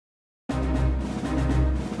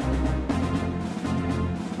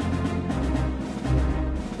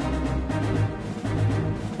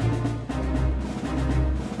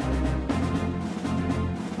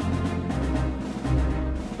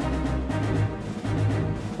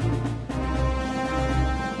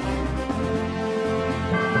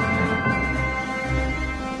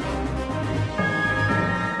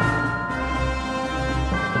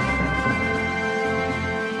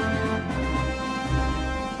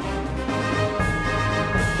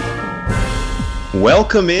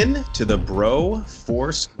Welcome in to the Bro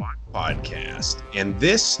 4 Squad podcast, and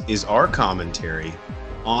this is our commentary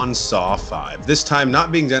on Saw 5. This time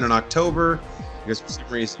not being done in October, because for some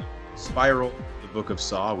reason, Spiral, the Book of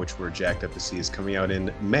Saw, which we're jacked up to see, is coming out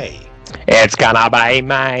in May. It's gonna be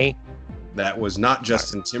May. That was not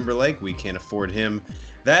Justin Timberlake. We can't afford him.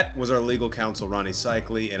 That was our legal counsel, Ronnie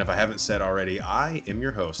Cycli, and if I haven't said already, I am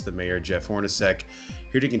your host, the Mayor, Jeff Hornacek,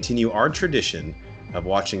 here to continue our tradition of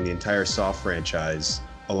watching the entire Saw franchise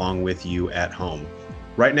along with you at home.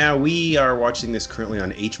 Right now, we are watching this currently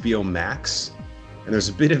on HBO Max, and there's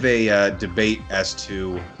a bit of a debate as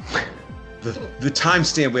to the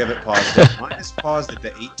timestamp we have it paused at. Mine is paused at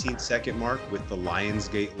the 18-second mark with the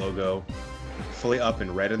Lionsgate logo fully up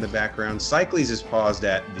in red in the background. Cycli's is paused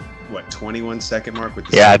at the, 21-second mark with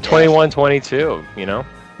the 21-22, you know?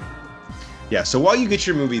 Yeah, so while you get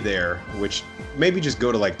your movie there, which maybe just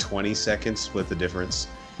go to like 20 seconds, split the difference,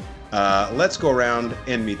 let's go around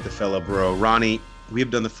and meet the fellow bro. Ronnie, we have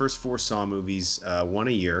done the first 4 Saw movies, one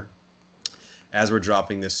a year. As we're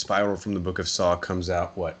dropping this, Spiral from the Book of Saw comes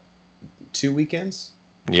out, 2 weekends?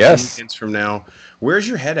 Yes. 2 weekends from now. Where's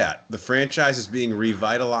your head at? The franchise is being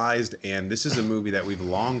revitalized, and this is a movie that we've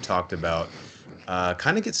long talked about.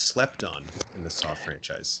 Kind of gets slept on in the Saw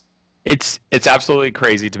franchise. It's absolutely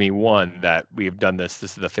crazy to me, one, that we've done this.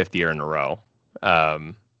 This is the 5th year in a row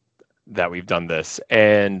that we've done this.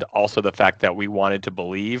 And also the fact that we wanted to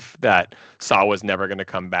believe that Saw was never going to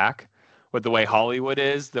come back with the way Hollywood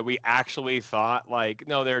is, that we actually thought,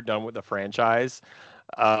 no, they're done with the franchise.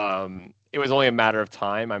 It was only a matter of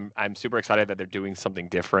time. I'm super excited that they're doing something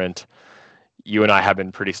different. You and I have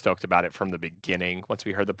been pretty stoked about it from the beginning once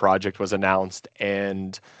we heard the project was announced.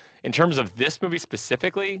 And in terms of this movie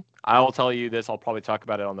specifically, I will tell you this. I'll probably talk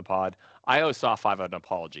about it on the pod. I owe Saw 5 an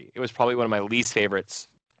apology. It was probably one of my least favorites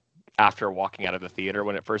after walking out of the theater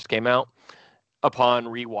when it first came out. Upon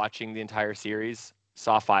rewatching the entire series,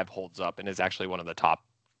 Saw 5 holds up and is actually one of the top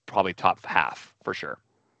half for sure.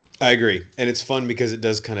 I agree. And it's fun because it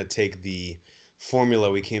does kind of take the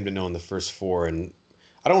formula we came to know in the first 4 and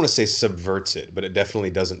I don't want to say subverts it, but it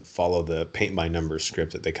definitely doesn't follow the paint-by-numbers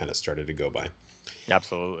script that they kind of started to go by.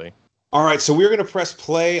 Absolutely. All right, so we're going to press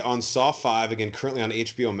play on Saw 5, again, currently on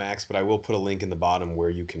HBO Max, but I will put a link in the bottom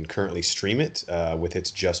where you can currently stream it with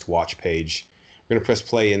its Just Watch page. We're going to press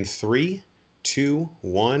play in 3, 2,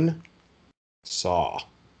 1, Saw.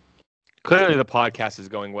 Clearly the podcast is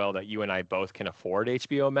going well that you and I both can afford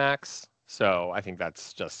HBO Max, so I think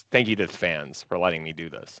that's just thank you to the fans for letting me do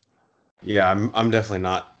this. Yeah, I'm definitely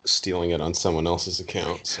not stealing it on someone else's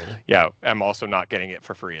account. So. Yeah, I'm also not getting it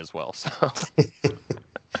for free as well. So.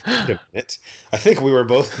 I think we were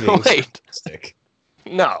both being sarcastic.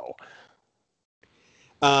 No.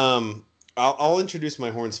 I'll introduce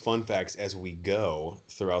my Horns fun facts as we go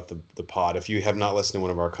throughout the pod. If you have not listened to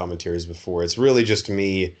one of our commentaries before, it's really just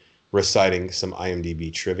me reciting some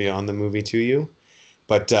IMDb trivia on the movie to you.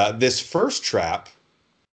 But this first trap,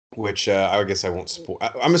 which I guess I won't spoil.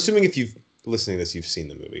 I'm assuming if you've listening to this, you've seen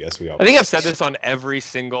the movie. Yes, we all. I think I've said this on every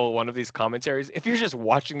single one of these commentaries. If you're just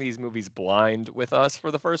watching these movies blind with us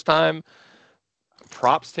for the first time,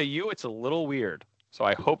 props to you. It's a little weird. So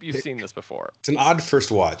I hope you've seen this before. It's an odd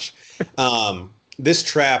first watch. This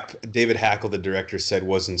trap, David Hackle, the director, said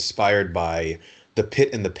was inspired by The Pit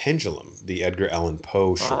and the Pendulum, the Edgar Allan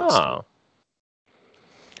Poe short story.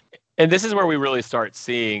 And this is where we really start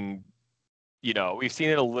seeing, we've seen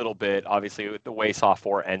it a little bit, obviously, with the way Saw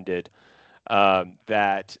 4 ended,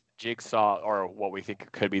 that Jigsaw, or what we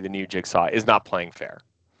think could be the new Jigsaw, is not playing fair.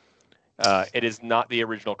 It is not the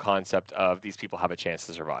original concept of these people have a chance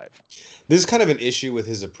to survive. This is kind of an issue with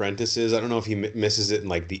his apprentices. I don't know if he misses it in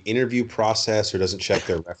the interview process or doesn't check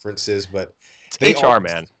their references, but it's HR,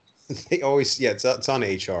 man. They always, it's on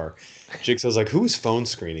HR. Jigsaw's like, who's phone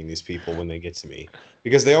screening these people when they get to me?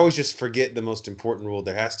 Because they always just forget the most important rule.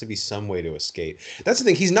 There has to be some way to escape. That's the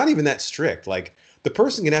thing. He's not even that strict. The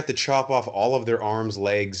person can have to chop off all of their arms,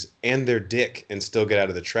 legs, and their dick and still get out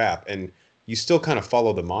of the trap. And you still kind of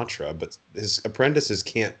follow the mantra, but his apprentices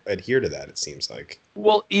can't adhere to that, it seems like.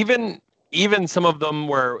 Well, even some of them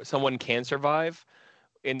where someone can survive,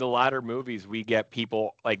 in the latter movies, we get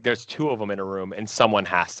people, there's 2 of them in a room and someone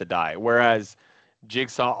has to die. Whereas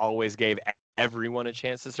Jigsaw always gave everyone a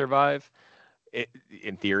chance to survive,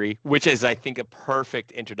 in theory, which is, I think, a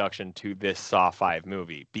perfect introduction to this Saw 5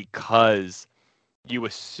 movie because you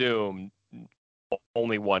assume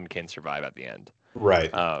only one can survive at the end. Right.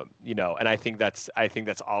 And I think that's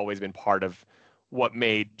always been part of what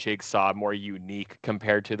made Jigsaw more unique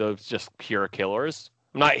compared to those just pure killers.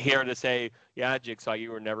 I'm not here to say, yeah, Jigsaw,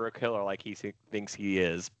 you were never a killer like he thinks he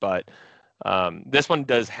is, but this one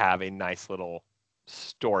does have a nice little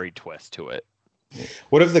story twist to it.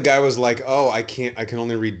 What if the guy was like, "Oh, I can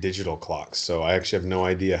only read digital clocks, so I actually have no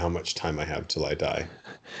idea how much time I have till I die."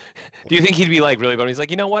 Do you think he'd be like really bummed? He's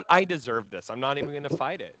like, you know what? I deserve this. I'm not even going to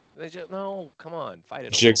fight it. They just, no, come on, fight it a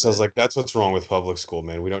little Jigsaw's bit. like, "That's what's wrong with public school,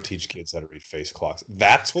 man. We don't teach kids how to read face clocks.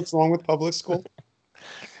 That's what's wrong with public school."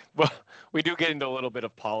 Well, we do get into a little bit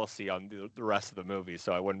of policy on the rest of the movie,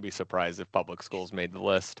 so I wouldn't be surprised if public schools made the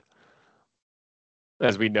list.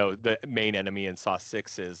 As we know, the main enemy in Saw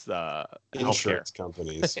 6 is Insurance healthcare.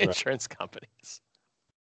 companies. Insurance companies.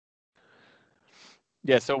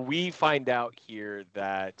 Yeah, so we find out here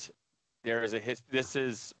that there is this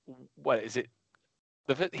is, what is it?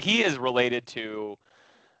 He is related to,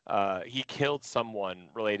 he killed someone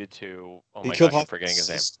related to, oh He my killed gosh, I'm forgetting his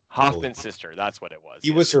name. Hoffman's Hoffman's sister, that's what it was. He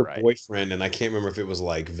Yes, was you're her right. boyfriend, and I can't remember if it was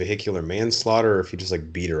like vehicular manslaughter or if he just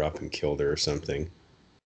like beat her up and killed her or something.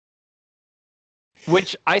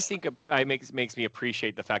 Which I think makes me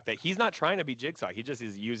appreciate the fact that he's not trying to be Jigsaw. He just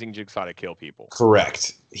is using Jigsaw to kill people.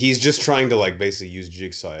 Correct. He's just trying to like basically use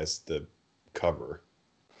Jigsaw as the cover.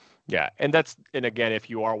 Yeah, and again,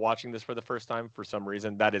 if you are watching this for the first time for some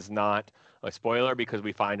reason, that is not a spoiler because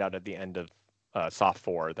we find out at the end of Saw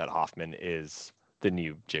 4 that Hoffman is the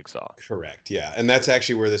new Jigsaw. Correct. Yeah, and that's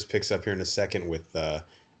actually where this picks up here in a second with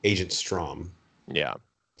Agent Strom. Yeah,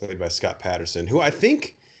 played by Scott Patterson, who I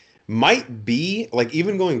think might be, like,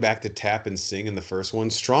 even going back to Tap and Sing in the first one,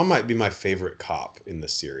 Strom might be my favorite cop in the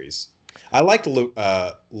series. I liked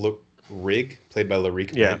Rig, played by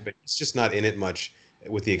Larique Bent, but he's just not in it much,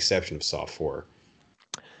 with the exception of Saw 4.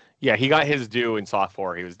 Yeah, he got his due in Saw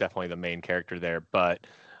 4. He was definitely the main character there. But,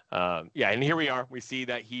 yeah, and here we are. We see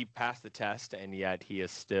that he passed the test, and yet he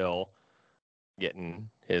is still getting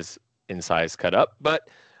his insides cut up. But,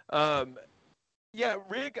 yeah,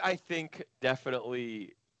 Rig, I think,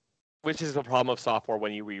 definitely, which is the problem of Saw 4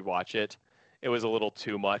 when you rewatch it, it was a little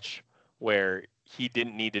too much where he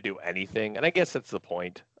didn't need to do anything. And I guess that's the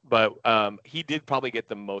point. But he did probably get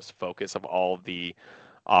the most focus of all of the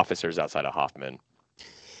officers outside of Hoffman.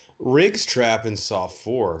 Rig's trap in Saw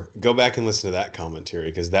 4, go back and listen to that commentary,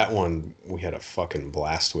 because that one we had a fucking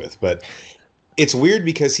blast with. But it's weird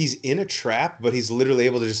because he's in a trap, but he's literally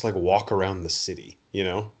able to just like walk around the city, you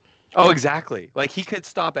know? Oh, exactly. Like he could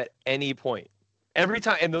stop at any point. Every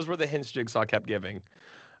time, and those were the hints Jigsaw kept giving.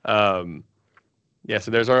 Yeah,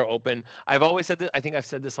 so there's our open. I've always said that. I think I've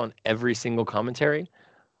said this on every single commentary.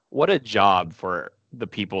 What a job for the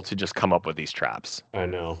people to just come up with these traps. I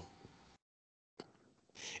know.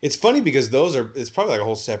 It's funny because it's probably like a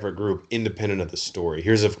whole separate group independent of the story.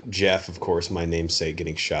 Here's Jeff, of course, my namesake,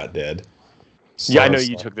 getting shot dead. Yeah, I know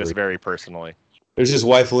you took this very personally. There's his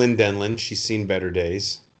wife, Lynn Denlin. She's seen better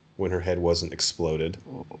days when her head wasn't exploded.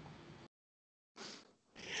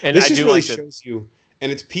 And this just really shows you,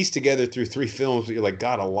 and it's pieced together through 3 films, but you're like,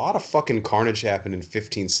 God, a lot of fucking carnage happened in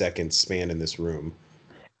 15 seconds span in this room.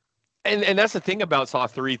 And that's the thing about Saw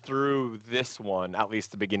 3 through this one, at least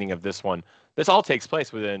the beginning of this one. This all takes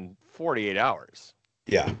place within 48 hours.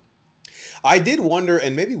 Yeah. I did wonder,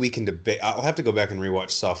 and maybe we can debate. I'll have to go back and rewatch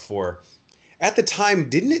Saw 4. At the time,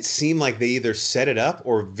 didn't it seem like they either set it up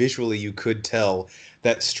or visually you could tell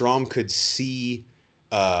that Strom could see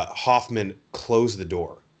Hoffman close the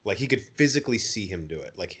door? Like he could physically see him do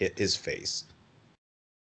it, like hit his face.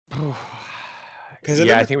 Because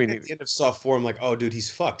yeah, I think at the end of Saw 4, I'm like, oh, dude, he's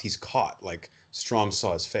fucked. He's caught. Like Strom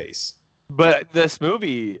saw his face. But this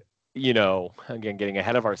movie, you know, again, getting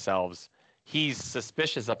ahead of ourselves, he's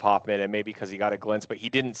suspicious of Hoffman, and maybe because he got a glimpse, but he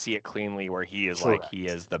didn't see it cleanly where he is Correct. Like he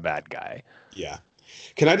is the bad guy. Yeah.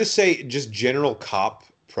 Can I just say, just general cop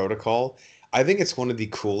protocol? I think it's one of the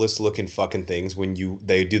coolest looking fucking things when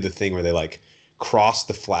they do the thing where they like cross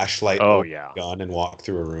the flashlight gun and walk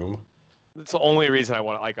through a room. That's the only reason I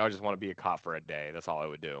want. Like, I just want to be a cop for a day. That's all I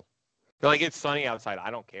would do. They're like, it's sunny outside. I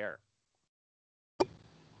don't care.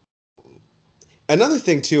 Another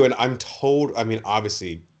thing too, and I'm told. I mean,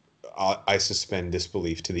 obviously, I suspend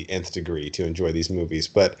disbelief to the nth degree to enjoy these movies,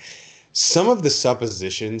 but some of the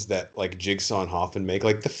suppositions that like Jigsaw and Hoffman make,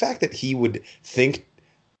 like the fact that he would think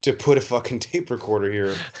to put a fucking tape recorder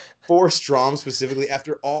here for Strom specifically,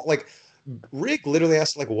 after all, like. Rig literally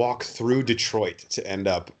has to like walk through Detroit to end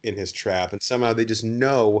up in his trap, and somehow they just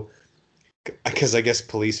know, because I guess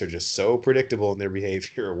police are just so predictable in their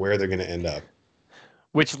behavior where they're going to end up.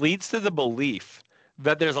 Which leads to the belief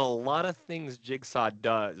that there's a lot of things Jigsaw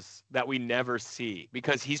does that we never see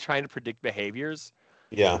because he's trying to predict behaviors.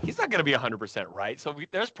 Yeah. He's not going to be 100% right. So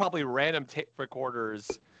there's probably random tape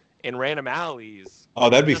recorders in random alleys.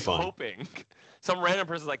 Oh, that'd be fun. Hoping some random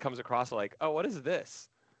person like comes across like, oh, what is this?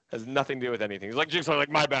 Has nothing to do with anything. He's like, Jigsaw, like,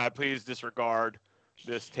 my bad, please disregard.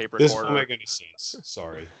 this tape This recorder. won't make any sense.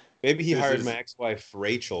 Sorry. Maybe he hired my ex-wife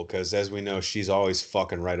Rachel because, as we know, she's always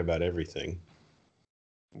fucking right about everything.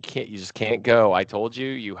 You just can't go. I told you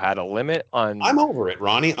you had a limit on. I'm over it,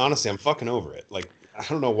 Ronnie. Honestly, I'm fucking over it. Like, I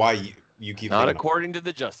don't know why you keep Not thinking according to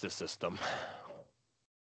the justice system.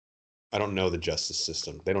 I don't know the justice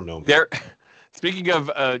system. They don't know me. Speaking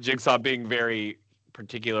of Jigsaw being very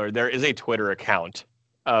particular, there is a Twitter account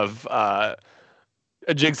of a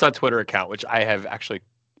Jigsaw Twitter account, which I have actually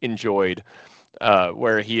enjoyed,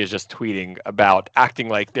 where he is just tweeting about acting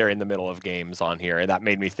like they're in the middle of games on here. And that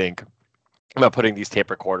made me think about putting these tape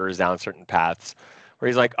recorders down certain paths where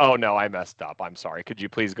he's like, oh, no, I messed up. I'm sorry. Could you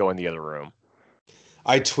please go in the other room?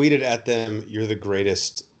 I tweeted at them, "You're the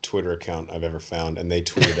greatest Twitter account I've ever found," and they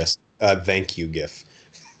tweeted us, "Thank you, GIF."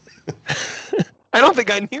 I don't think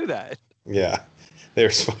I knew that. Yeah, they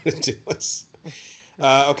responded to us.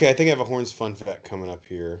 Okay, I think I have a Horns fun fact coming up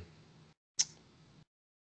here.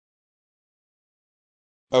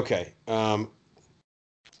 Okay,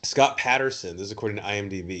 Scott Patterson, this is according to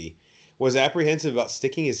IMDb, was apprehensive about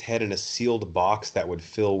sticking his head in a sealed box that would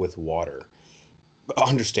fill with water.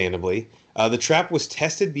 Understandably. The trap was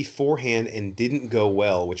tested beforehand and didn't go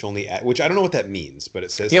well, which I don't know what that means, but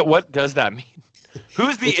it says. Yeah, what does that mean?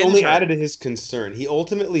 Who's the intern? Only added to his concern. He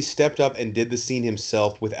ultimately stepped up and did the scene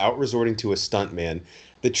himself without resorting to a stuntman.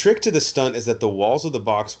 The trick to the stunt is that the walls of the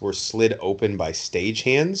box were slid open by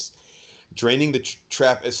stagehands, draining the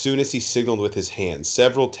trap as soon as he signaled with his hands.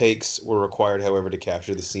 Several takes were required, however, to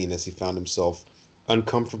capture the scene as he found himself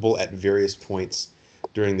uncomfortable at various points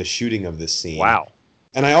during the shooting of this scene. Wow.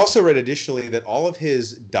 And I also read additionally that all of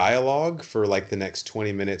his dialogue for like the next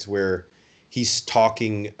 20 minutes where he's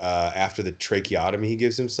talking after the tracheotomy he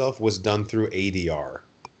gives himself was done through ADR,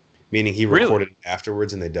 meaning he recorded it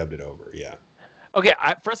afterwards and they dubbed it over. Yeah. Okay.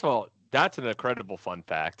 First of all, that's an incredible fun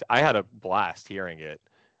fact. I had a blast hearing it.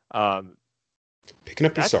 Picking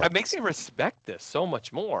up your sorrow. It makes me respect this so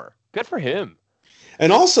much more. Good for him.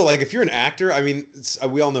 And also, like, if you're an actor, I mean,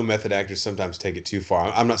 we all know method actors sometimes take it too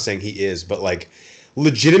far. I'm not saying he is, but like,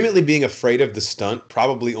 legitimately being afraid of the stunt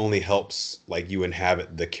probably only helps like you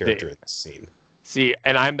inhabit the character in the scene. See,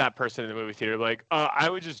 and I'm that person in the movie theater, like, I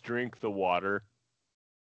would just drink the water.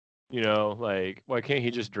 You know, like, why can't he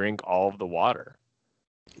just drink all of the water?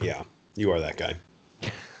 Yeah, you are that guy.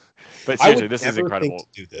 But seriously, this is incredible. To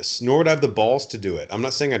do this, nor would I have the balls to do it. I'm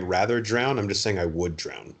not saying I'd rather drown. I'm just saying I would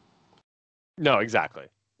drown. No, exactly.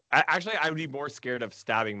 Actually, I would be more scared of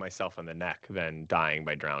stabbing myself in the neck than dying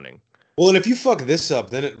by drowning. Well, and if you fuck this up,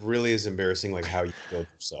 then it really is embarrassing, like how you killed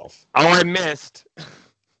yourself. Oh, I missed.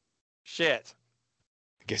 Shit.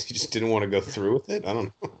 I guess you just didn't want to go through with it? I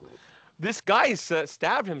don't know. This guy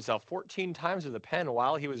stabbed himself 14 times with a pen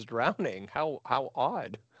while he was drowning. How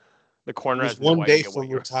odd. The coroner has one day from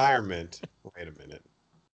retirement. Wait a minute.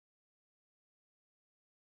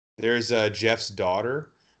 There's Jeff's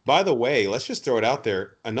daughter. By the way, let's just throw it out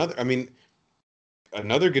there. Another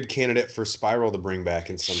good candidate for Spiral to bring back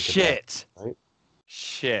in some shit. Right?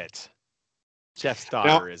 Shit. Jeff's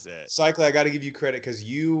daughter is it. Cycling, I got to give you credit because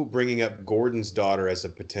you bringing up Gordon's daughter as a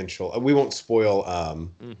potential. We won't spoil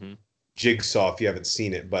Jigsaw if you haven't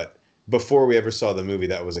seen it, but before we ever saw the movie,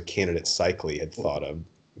 that was a candidate Cycling had thought of.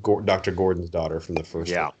 Dr. Gordon's daughter from the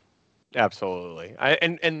first one. Absolutely.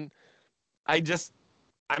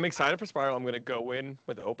 I'm excited for Spiral. I'm going to go in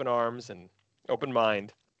with open arms and open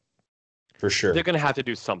mind. For sure. They're going to have to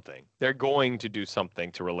do something. They're going to do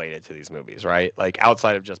something to relate it to these movies, right? Like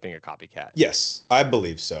outside of just being a copycat. Yes, I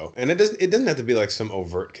believe so. And it doesn't have to be like some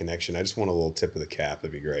overt connection. I just want a little tip of the cap.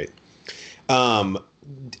 That'd be great.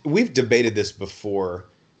 We've debated this before.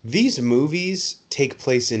 These movies take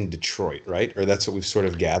place in Detroit, right? Or that's what we've sort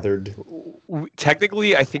of gathered.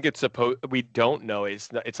 Technically, I think it's supposed. We don't know. It's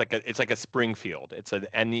like a Springfield. It's an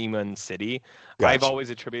Enniman city. Gotcha. I've always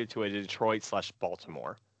attributed to a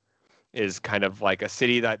Detroit/Baltimore. Is kind of like a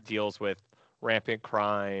city that deals with rampant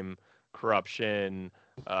crime, corruption,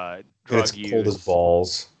 drug use. Cold as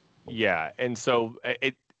balls. Yeah, and so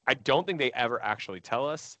I don't think they ever actually tell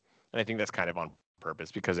us, and I think that's kind of on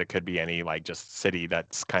purpose because it could be any like just city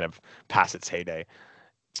that's kind of past its heyday.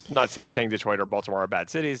 Not saying Detroit or Baltimore are bad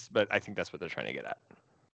cities, but I think that's what they're trying to get at.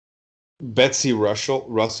 Betsy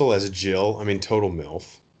Russell as Jill. I mean, total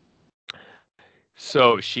MILF.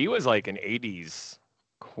 So she was like an 80s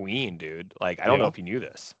queen, dude. Like, I don't know if you knew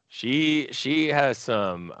this. She has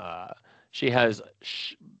some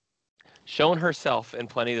shown herself in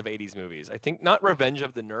plenty of 80s movies. I think not Revenge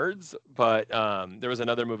of the Nerds, but there was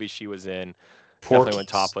another movie she was in. Definitely went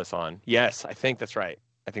topless on. Yes, I think that's right.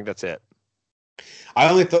 I think that's it. I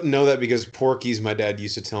only know that because Porky's, my dad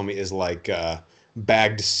used to tell me, is like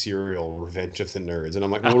bagged cereal, Revenge of the Nerds, and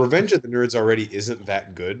I'm like, well, Revenge of the Nerds already isn't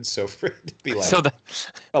that good, so for it to be like So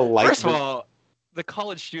a light. first of all, the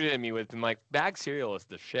college student in me was like, bag cereal is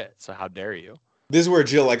the shit. So how dare you? This is where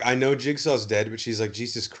Jill, like, I know Jigsaw's dead, but she's like,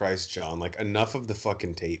 Jesus Christ, John, like, enough of the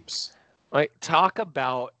fucking tapes. Like, talk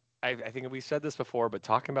about. I think we said this before, but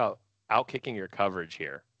talking about outkicking your coverage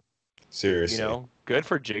here. Seriously, You know, good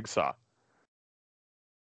for Jigsaw.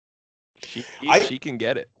 She can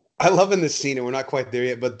get it. I love in this scene, and we're not quite there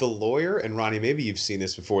yet, but the lawyer, and Ronnie, maybe you've seen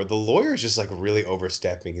this before. The lawyer is just like really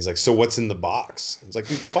overstepping. He's like, "So what's in the box?" It's like,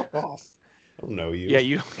 "Dude, fuck off. I don't know you." Yeah,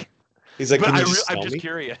 you. He's like, But "Can you I'm just me?"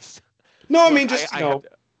 curious. No, I Look, mean, just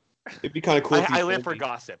it'd be kind of cool. I live for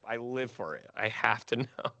gossip. I live for it. I have to know.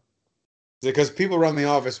 Because people run the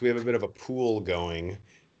office, we have a bit of a pool going.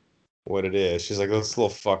 What it is? She's like, "That's a little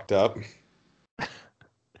fucked up."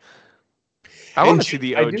 I want to see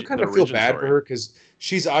the. I do kind of feel bad for her because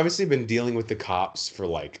she's obviously been dealing with the cops for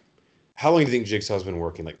like, how long do you think Jigsaw's been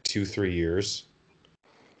working? Like 2-3 years.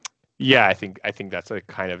 Yeah, I think that's a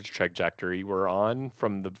kind of trajectory we're on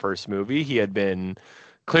from the first movie. He had been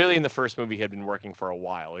clearly in the first movie. He had been working for a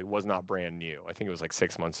while. It was not brand new. I think it was like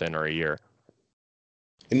 6 months in or a year.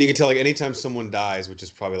 And you can tell, like, anytime someone dies, which is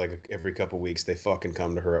probably like every couple weeks, they fucking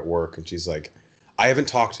come to her at work, and she's like, "I haven't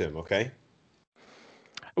talked to him, okay?"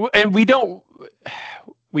 And we do.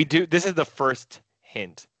 This is the first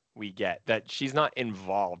hint we get that she's not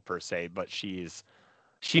involved per se, but she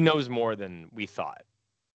knows more than we thought.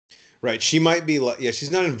 Right. She might be like, yeah,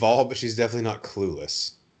 she's not involved, but she's definitely not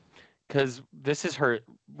clueless. Because this is her.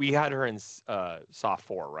 We had her in Saw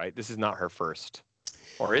 4, right? This is not her first,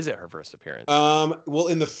 or is it her first appearance? Well,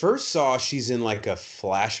 in the first Saw, she's in like a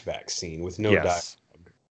flashback scene with no dialogue.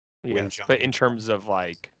 Yes, but in terms of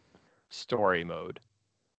like story mode.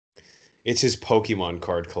 It's his Pokemon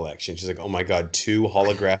card collection. She's like, "Oh my god, 2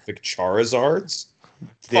 holographic Charizards?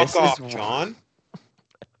 Fuck off, John.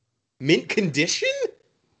 Mint condition?"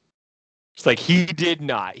 It's like, he did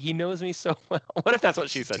not. He knows me so well. What if that's what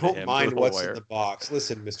she said to him? Don't mind what's in the box.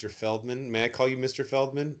 Listen, Mr. Feldman. May I call you Mr.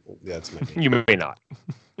 Feldman? Oh, yeah, that's my name. You may not.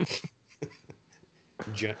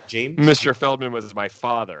 James? Mr. Feldman was my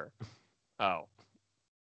father. Oh.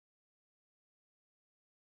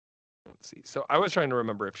 Let's see. So I was trying to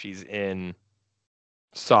remember if she's in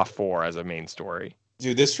Saw 4 as a main story.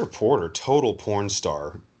 Dude, this reporter, total porn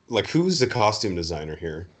star. Like, who's the costume designer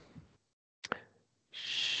here?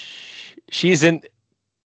 She's not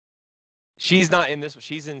in this.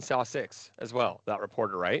 She's in Saw 6 as well. That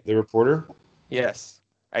reporter, right? The reporter? Yes.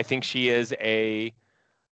 I think she is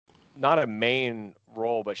not a main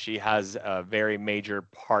role, but she has a very major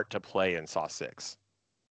part to play in Saw 6.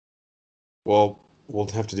 Well, we'll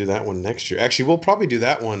have to do that one next year. Actually, we'll probably do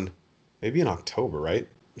that one maybe in October, right?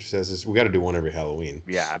 She says this, we got to do one every Halloween.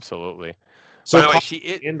 Yeah, absolutely. So by the way, she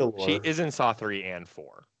is in Saw 3 and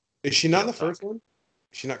 4. Is she not in the first one?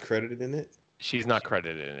 Is she not credited in it? She's not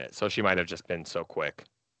credited in it, so she might have just been so quick.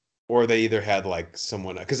 Or they either had like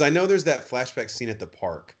someone, because I know there's that flashback scene at the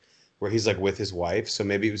park where he's like with his wife, so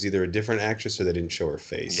maybe it was either a different actress or they didn't show her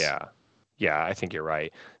face. Yeah, I think you're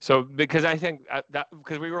right. So because I think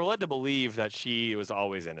because we were led to believe that she was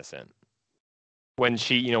always innocent when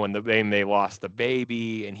when they lost the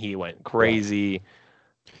baby and he went crazy.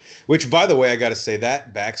 Which, by the way, I got to say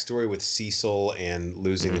that backstory with Cecil and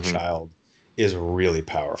losing the child is really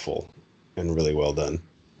powerful and really well done.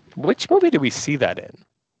 Which movie did we see that in?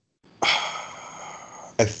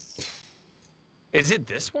 Is it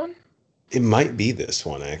this one? It might be this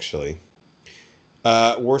one, actually.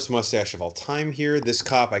 Worst mustache of all time here. This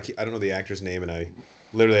cop, I don't know the actor's name, and I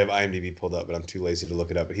literally have IMDb pulled up, but I'm too lazy to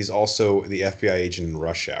look it up. But he's also the FBI agent in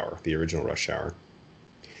Rush Hour, the original Rush Hour.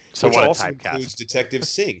 So which what also a typecast. Includes Detective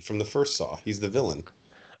Singh from the first Saw. He's the villain.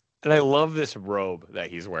 And I love this robe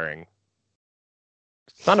that he's wearing.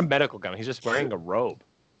 It's not a medical gown. He's just wearing a robe.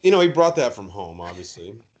 He brought that from home,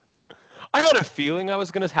 obviously. I had a feeling I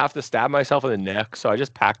was going to have to stab myself in the neck, so I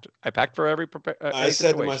just packed for every I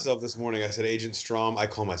said to myself this morning, I said, Agent Strom, I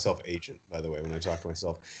call myself Agent, by the way, when I talk to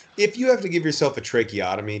myself. If you have to give yourself a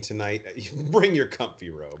tracheotomy tonight, bring your comfy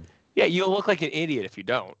robe. Yeah, you'll look like an idiot if you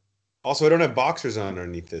don't. Also, I don't have boxers on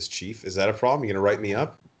underneath this, Chief. Is that a problem? You going to write me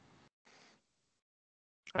up?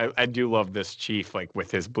 I do love this Chief, like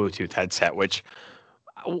with his Bluetooth headset, which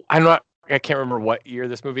I can't remember what year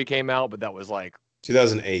this movie came out, but that was like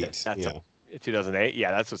 2008. 2008.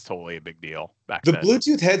 Yeah, that was totally a big deal back then. The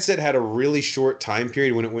Bluetooth headset had a really short time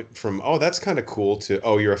period when it went from, oh, that's kind of cool to,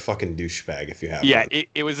 oh, you're a fucking douchebag if you have one.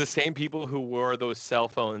 It was the same people who wore those cell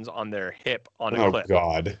phones on their hip on a clip. Oh,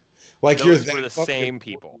 God. Like Those you're were that the fucking same important.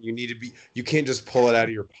 people. You need to be. You can't just pull it out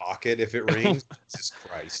of your pocket if it rings. Jesus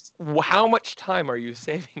Christ, How much time are you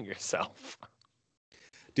saving yourself?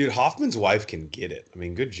 dude! Hoffman's wife can get it. I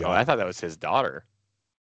mean, good Oh, I job. thought that was his daughter.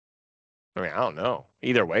 I mean, I don't know.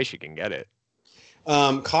 Either way, she can get it.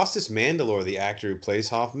 Costas Mandylor, the actor who plays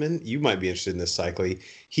Hoffman, you might be interested in this cyclically.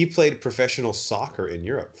 He played professional soccer in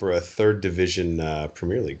Europe for a third division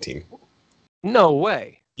Premier League team. No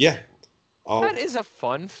way. Yeah. That is a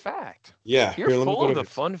fun fact. Yeah. You're Here, let me full go of to the his-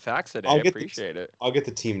 fun facts today. I I'll get appreciate it. I'll get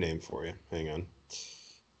the team name for you. Hang on.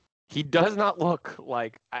 He does not look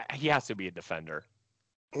like he has to be a defender.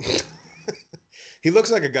 He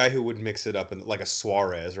looks like a guy who would mix it up and like a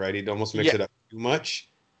Suarez, right? He'd almost mix Yeah. it up too much.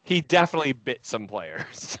 He definitely bit some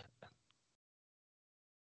players.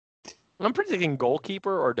 I'm predicting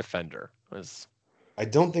goalkeeper or defender. I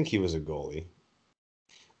don't think he was a goalie.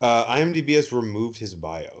 IMDb has removed his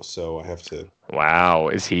bio, so I have to. Wow,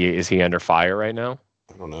 is he under fire right now?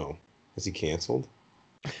 I don't know. Is he canceled?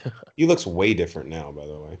 He looks way different now, by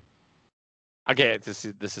the way. Okay, this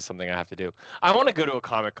is something I have to do. I want to go to a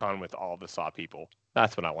Comic-Con with all the Saw people.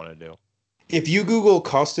 That's what I want to do. If you Google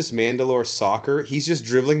Costas Mandylor soccer, he's just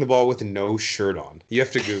dribbling the ball with no shirt on. You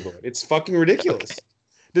have to Google it. It's fucking ridiculous.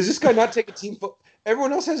 Does this guy not take a team?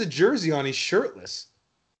 Everyone else has a jersey on. He's shirtless.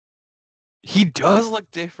 He does look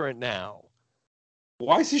different now.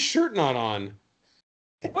 Why is his shirt not on?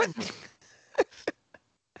 What?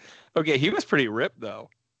 Okay, he was pretty ripped though.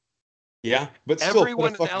 Yeah, but still,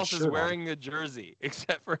 Everyone put a fucking else is shirt on. wearing a jersey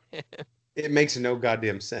except for him. It makes no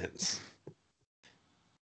goddamn sense.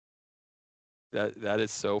 That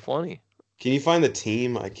is so funny. Can you find the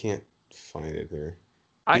team? I can't find it here.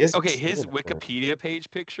 Okay, his Twitter. Wikipedia page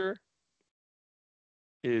picture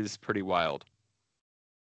is pretty wild.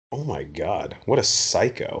 Oh my god, what a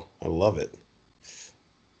psycho! I love it.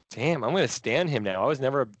 Damn, I'm gonna stand him now. I was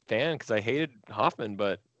never a fan because I hated Hoffman,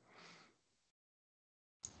 but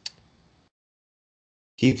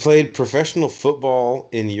He played professional football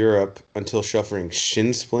in Europe until suffering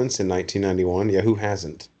shin splints in 1991. Yeah, who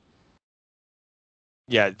hasn't?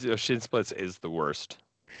 yeah, shin splits is the worst.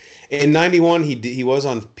 In 91, he was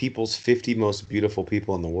on People's 50 Most Beautiful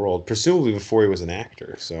People in the World, presumably before he was an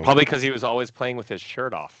actor. So Probably because he was always playing with his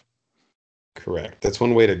shirt off. correct. That's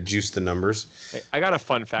one way to juice the numbers. I got a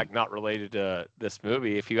fun fact not related to this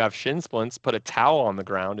movie. If you have shin splints, put a towel on the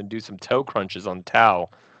ground and do some toe crunches on the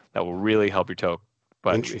towel. That will really help your toe,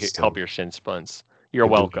 but Interesting. help your shin splints. You're Good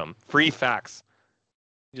to know. welcome. Free facts.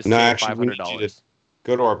 Just No, save actually, we need you $500. to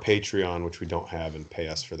go to our Patreon, which we don't have, and pay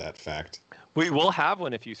us for that fact. We will have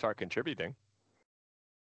one if you start contributing.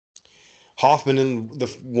 Hoffman in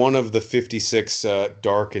one of the 56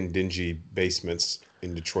 dark and dingy basements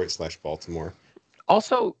in Detroit/Baltimore.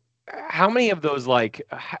 Also, how many of those, like,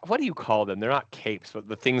 what do you call them? They're not capes, but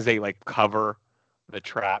the things they like cover the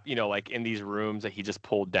trap, like in these rooms that he just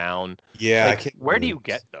pulled down. Yeah, Like, I can't. where do you remember.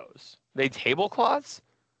 get those? They tablecloths?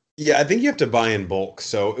 Yeah, I think you have to buy in bulk.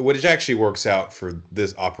 So it actually works out for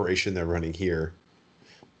this operation they're running here.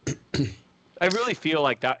 I really feel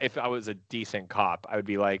like that if I was a decent cop, I would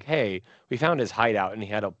be like, hey, we found his hideout and he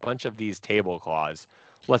had a bunch of these tablecloths.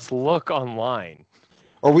 Let's look online.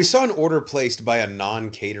 Or we saw an order placed by a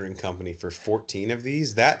non-catering company for 14 of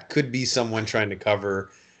these. That could be someone trying to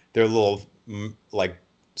cover their little like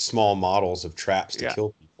small models of traps to Yeah.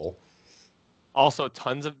 kill people. Also,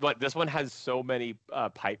 tons of, but this one has so many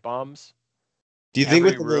pipe bombs. Do you think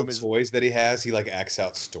with Every the little room is- toys that he has, he like acts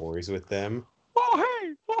out stories with them? Oh,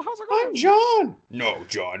 hey, well, how's it I'm going? John. No,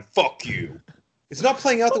 John, fuck you. It's not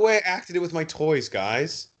playing out the way I acted it with my toys,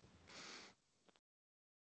 guys.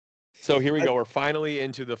 So here we go. We're finally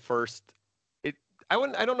into the first. I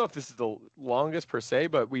don't know if this is the longest per se,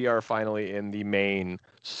 but we are finally in the main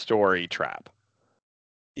story trap.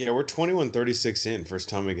 Yeah, we're 21:36 in. First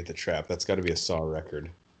time we get the trap. That's got to be a Saw record.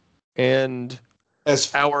 And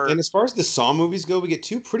As our And as far as the Saw movies go, we get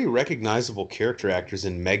two pretty recognizable character actors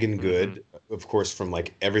in Megan Good, of course, from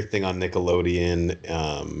like everything on Nickelodeon,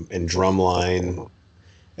 and Drumline,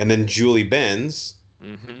 and then Julie Benz,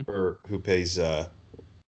 Mhm. who plays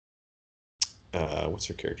what's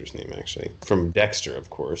her character's name actually? From Dexter, of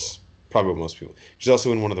course. Probably most people. She's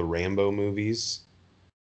also in one of the Rambo movies.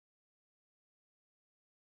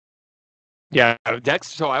 Yeah,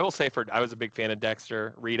 Dexter. So I will say I was a big fan of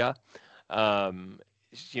Dexter, Rita,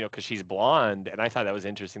 because she's blonde, and I thought that was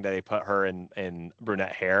interesting that they put her in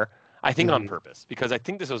brunette hair. I think on Mhm. purpose, because I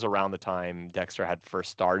think this was around the time Dexter had first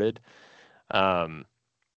started,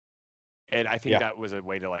 and I think Yeah. that was a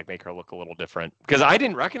way to like make her look a little different. Because I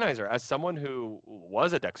didn't recognize her as someone who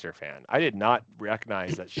was a Dexter fan. I did not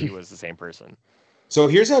recognize that she was the same person. So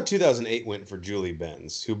here's how 2008 went for Julie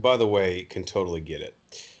Benz, who, by the way, can totally get it.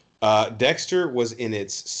 Dexter was in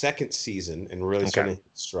its second season and really Okay. starting to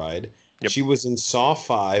hit stride. Yep. She was in Saw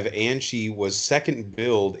 5, and she was second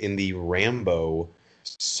billed in the Rambo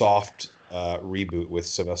soft reboot with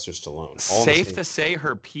Sylvester Stallone. Safe to say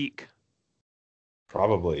her peak.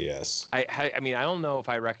 Probably, yes. I mean, I don't know if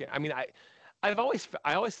I reckon. I mean, I always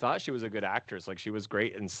thought she was a good actress. Like she was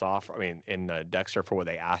great in in Dexter for what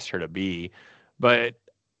they asked her to be, but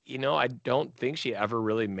I don't think she ever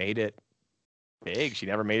really made it big. She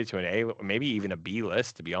never made it to an A, maybe even a B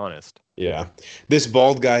list, to be honest. Yeah. This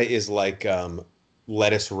bald guy is like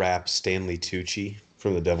lettuce wrap Stanley Tucci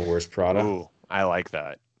from The Devil Wears Prada. Ooh, I like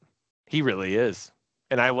that. He really is.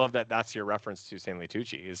 And I love that that's your reference to Stanley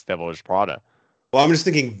Tucci, is Devil Wears Prada. Well, I'm just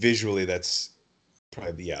thinking visually that's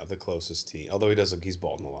probably, the closest to. Although he does look, he's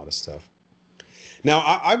bald in a lot of stuff. Now,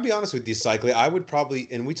 I'd be honest with you, Cycly. I would probably,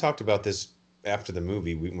 and we talked about this after the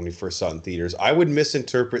movie when we first saw it in theaters, I would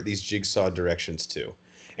misinterpret these Jigsaw directions too.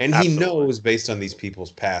 And he knows, based on these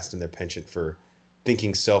people's past and their penchant for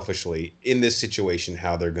thinking selfishly in this situation,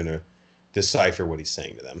 how they're going to decipher what he's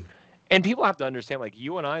saying to them. And people have to understand, like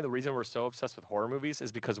you and I, the reason we're so obsessed with horror movies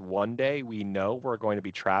is because one day we know we're going to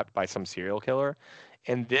be trapped by some serial killer.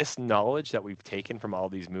 And this knowledge that we've taken from all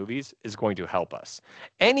these movies is going to help us.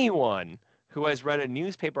 Anyone who has read a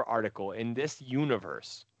newspaper article in this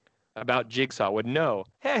universe about Jigsaw would know,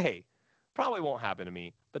 hey, probably won't happen to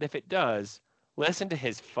me. But if it does, listen to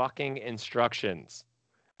his fucking instructions.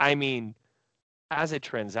 I mean, as a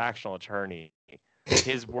transactional attorney,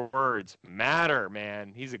 his words matter,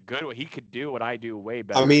 man. He's a good one. He could do what I do way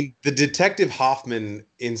better. I mean, the Detective Hoffman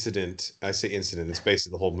incident, I say incident, it's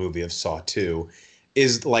basically the whole movie of Saw 2,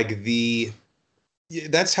 is like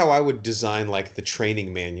that's how I would design like the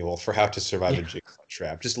training manual for how to survive a Jigsaw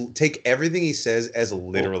trap. Just take everything he says as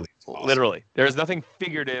literally as possible. Literally. There's nothing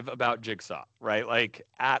figurative about Jigsaw, right? Like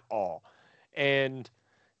at all. And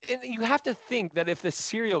you have to think that if the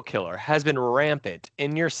serial killer has been rampant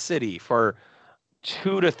in your city for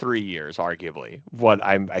 2 to 3 years, arguably, what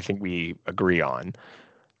I think we agree on,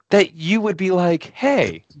 that you would be like,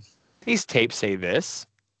 hey, these tapes say this,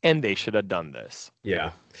 and they should have done this.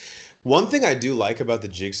 Yeah. One thing I do like about the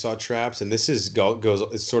Jigsaw traps, and this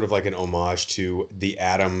it's sort of like an homage to the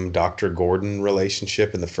Adam Dr. Gordon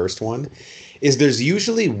relationship in the first one, is there's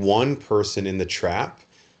usually one person in the trap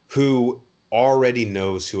who already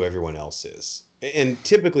knows who everyone else is. And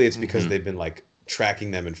typically it's because they've been like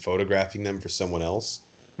tracking them and photographing them for someone else.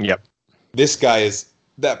 Yep. This guy is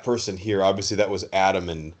that person here. Obviously that was Adam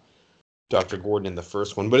and Dr. Gordon in the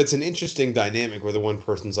first one, but it's an interesting dynamic where the one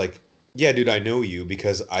person's like, yeah, dude, I know you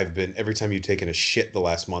because every time you've taken a shit the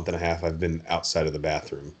last month and a half, I've been outside of the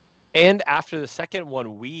bathroom. And after the second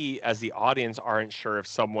one, we as the audience aren't sure if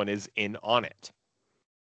someone is in on it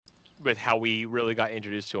with how we really got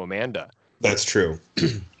introduced to Amanda. That's true.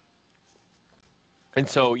 And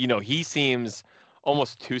so, he seems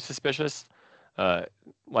almost too suspicious.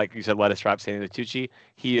 Like you said, lettuce wrap Stanley Tucci.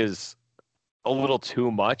 He is a little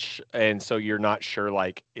too much. And so you're not sure,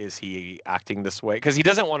 like, is he acting this way? Because he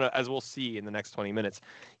doesn't want to, as we'll see in the next 20 minutes,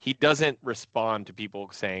 he doesn't respond to people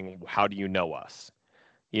saying, how do you know us?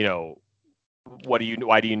 Why do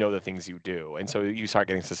you know the things you do? And so you start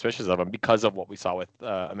getting suspicious of him because of what we saw with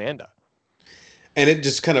Amanda. And it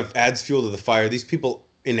just kind of adds fuel to the fire. These people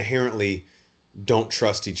inherently don't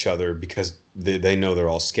trust each other because they know they're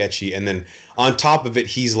all sketchy. And then on top of it,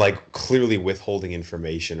 he's like clearly withholding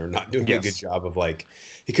information or not doing a good job of like,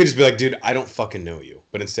 he could just be like, dude, I don't fucking know you.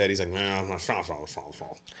 But instead he's like, no, I'm not.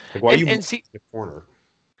 Like, why are you in the corner?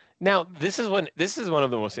 Now, this is one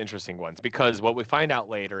of the most interesting ones because what we find out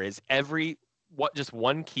later is just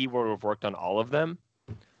one keyword we've worked on all of them.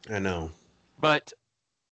 I know. But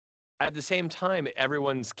at the same time,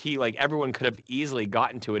 everyone's key, like everyone could have easily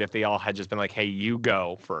gotten to it if they all had just been like, hey, you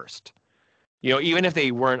go first. Even if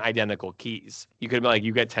they weren't identical keys, you could be like,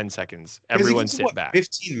 you get 10 seconds. Everyone sit back.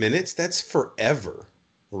 15 minutes? That's forever.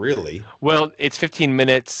 Really? Well, it's 15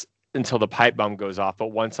 minutes until the pipe bomb goes off, but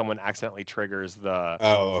once someone accidentally triggers the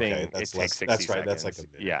thing, it takes 60 that's right. seconds. That's like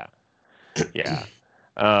a minute. Yeah.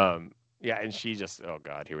 Yeah. Yeah, and she just, oh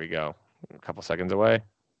God, here we go. A couple seconds away.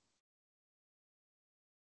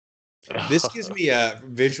 This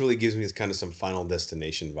visually gives me kind of some Final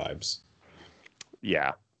Destination vibes.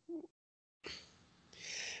 Yeah.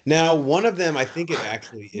 Now, one of them, I think it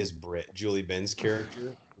actually is Britt, Julie Benz's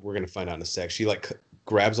character. We're going to find out in a sec. She like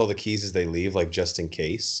grabs all the keys as they leave, like just in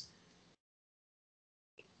case.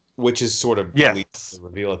 Which is sort of the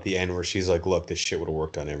reveal at the end where she's like, look, this shit would have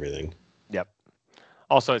worked on everything. Yep.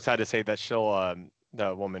 Also, it's sad to say that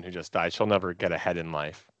the woman who just died, she'll never get ahead in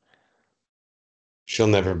life. She'll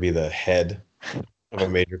never be the head of a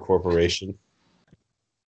major corporation.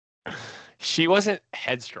 She wasn't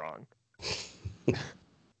headstrong.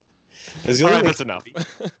 That's All right, that's enough.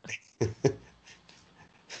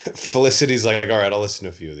 Felicity's like, all right, I'll listen to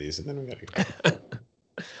a few of these, and then we gotta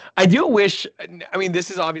go. I do wish. I mean, this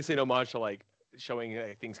is obviously an homage to like showing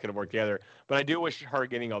things could have worked together, but I do wish her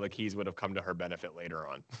getting all the keys would have come to her benefit later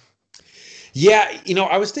on. Yeah,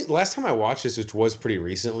 I was thinking last time I watched this, which was pretty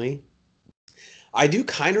recently, I do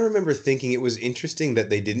kind of remember thinking it was interesting that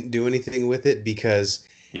they didn't do anything with it because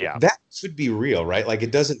that should be real, right? Like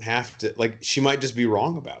it doesn't have to. Like she might just be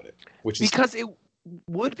wrong about it, which is because it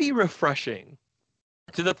would be refreshing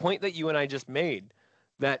to the point that you and I just made.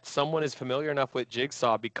 That someone is familiar enough with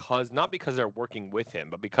Jigsaw not because they're working with him,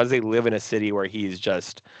 but because they live in a city where he's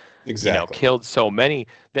just, killed so many,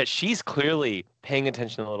 that she's clearly paying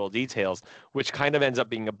attention to the little details, which kind of ends up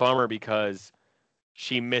being a bummer because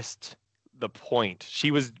she missed the point.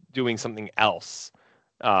 She was doing something else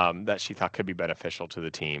that she thought could be beneficial to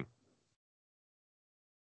the team.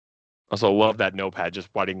 Also, love that notepad, just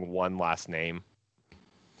writing one last name.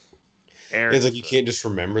 It's like you can't just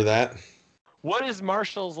remember that. What is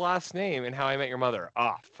Marshall's last name in How I Met Your Mother?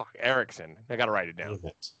 Oh, fuck, Erickson. I got to write it down.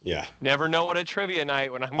 Yeah. Never know what a trivia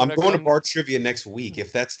night when I'm going to bar trivia next week.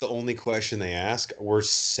 If that's the only question they ask, we're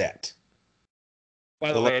set.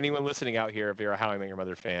 By the way, anyone listening out here, if you're a How I Met Your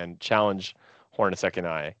Mother fan, challenge Hornacek and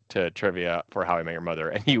I to trivia for How I Met Your Mother,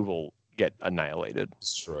 and you will get annihilated.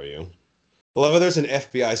 Destroy you. Well, there's an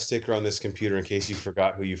FBI sticker on this computer in case you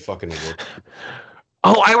forgot who you fucking work for.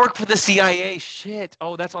 Oh, I work for the CIA. Shit.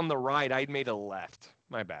 Oh, that's on the right. I made a left.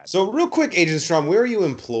 My bad. So real quick, Agent Strom, where are you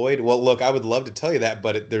employed? Well, look, I would love to tell you that,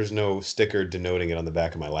 but there's no sticker denoting it on the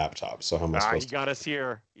back of my laptop. So how am I supposed to? You got us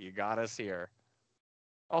here. You got us here.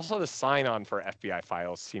 Also, the sign-on for FBI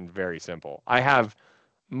files seemed very simple. I have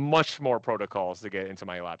much more protocols to get into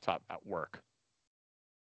my laptop at work.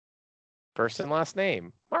 First and last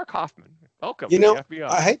name, Mark Hoffman. Welcome to the FBI.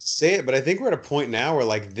 I hate to say it, but I think we're at a point now where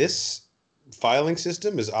like this filing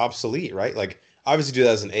system is obsolete, right? Like obviously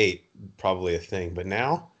 2008 probably a thing, but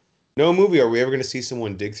now no movie are we ever going to see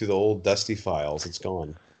someone dig through the old dusty files. It's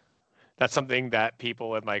gone. That's something that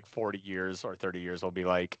people in like 40 years or 30 years will be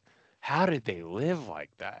like, how did they live like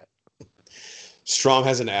that? Strom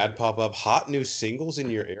has an ad pop up, hot new singles in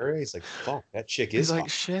your area. He's like, fuck, that chick is like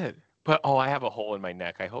hot. Shit, but I have a hole in my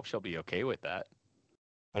neck. I hope she'll be okay with that.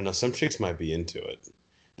 I don't know, some chicks might be into it.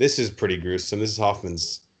 This is pretty gruesome. This is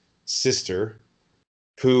Hoffman's sister,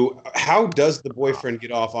 how does the boyfriend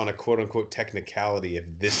get off on a quote-unquote technicality if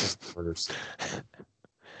this is the murder scene?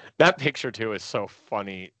 That picture too is so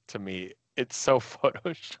funny to me. It's so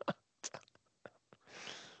photoshopped.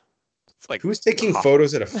 It's like, who's taking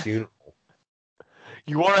photos at a funeral?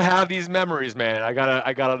 You want to have these memories, man. I got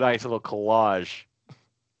a nice little collage.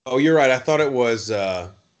 Oh, you're right. I thought it was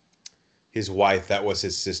his wife. That was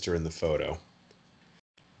his sister in the photo.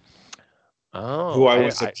 Oh, who I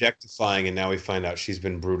was objectifying, and now we find out she's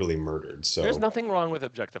been brutally murdered. So there's nothing wrong with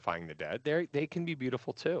objectifying the dead. They can be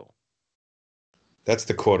beautiful too. That's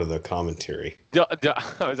the quote of the commentary. I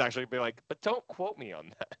was actually being like, but don't quote me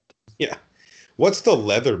on that. Yeah. What's the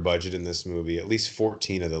leather budget in this movie? At least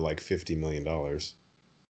 14 of the like $50 million.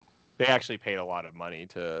 They actually paid a lot of money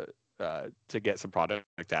to get some product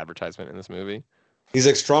advertisement in this movie. He's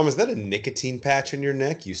like, Strom, is that a nicotine patch in your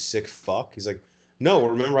neck, you sick fuck? He's like, no,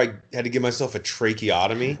 remember I had to give myself a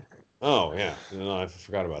tracheotomy? Oh, yeah. No, I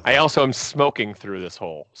forgot about that. I also am smoking through this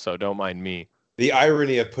hole, so don't mind me. The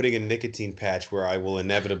irony of putting a nicotine patch where I will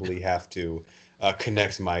inevitably have to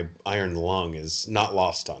connect my iron lung is not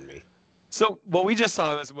lost on me. So what we just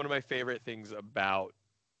saw is one of my favorite things about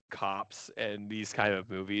cops and these kind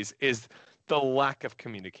of movies is the lack of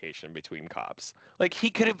communication between cops. Like,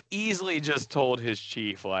 he could have easily just told his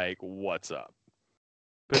chief, like, what's up?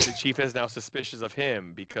 But the chief is now suspicious of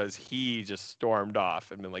him because he just stormed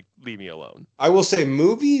off and been like, leave me alone. I will say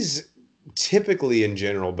movies typically in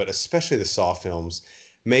general, but especially the Saw films,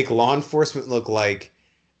 make law enforcement look like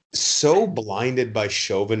so blinded by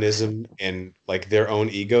chauvinism and like their own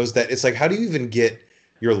egos that it's like, how do you even get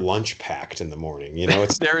your lunch packed in the morning? You know,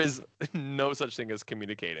 there is no such thing as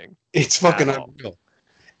communicating. It's fucking unreal.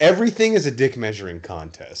 Everything is a dick measuring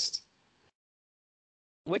contest.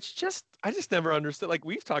 Which I just never understood. Like,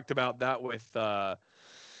 we've talked about that with, I'm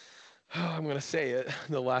going to say it,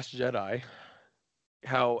 The Last Jedi.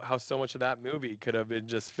 How so much of that movie could have been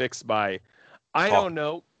just fixed by, I don't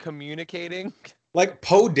know, communicating. Like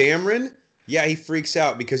Poe Dameron, yeah, he freaks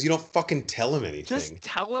out because you don't fucking tell him anything. Just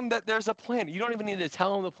tell him that there's a plan. You don't even need to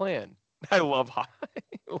tell him the plan. I love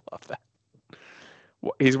that.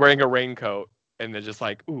 He's wearing a raincoat, And they're just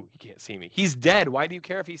like, ooh, he can't see me. He's dead. Why do you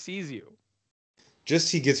care if he sees you?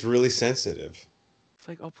 Just he gets really sensitive. It's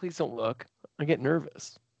like, oh, please don't look. I get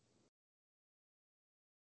nervous.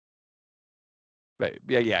 But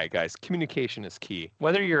yeah, guys, communication is key.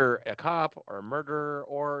 Whether you're a cop or a murderer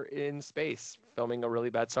or in space filming a really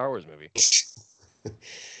bad Star Wars movie.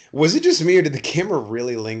 Was it just me, or did the camera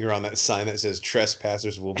really linger on that sign that says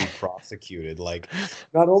trespassers will be prosecuted? Like,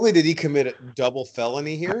 not only did he commit a double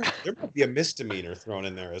felony here, there might be a misdemeanor thrown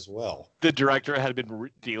in there as well. The director had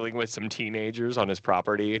been dealing with some teenagers on his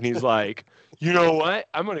property, and he's like, you know what?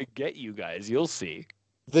 I'm going to get you guys. You'll see.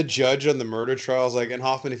 The judge on the murder trial is like, and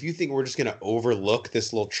Hoffman, if you think we're just going to overlook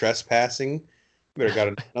this little trespassing, you better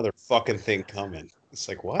got another fucking thing coming. It's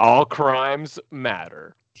like, what? All crimes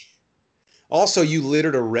matter. Also, you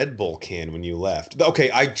littered a Red Bull can when you left.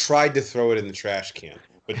 Okay, I tried to throw it in the trash can,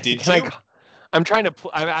 but did you? I'm trying to.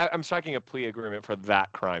 I'm striking a plea agreement for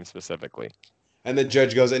that crime specifically. And the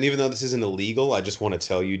judge goes, and even though this isn't illegal, I just want to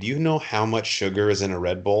tell you, do you know how much sugar is in a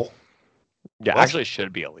Red Bull? Yeah, well, actually, it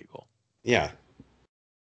should be illegal. Yeah.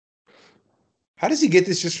 How does he get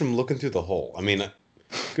this just from looking through the hole? I mean,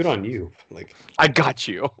 good on you. Like, I got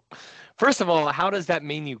you. First of all, how does that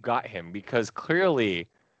mean you got him? Because clearly,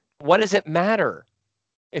 what does it matter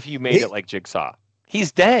if you made it like Jigsaw?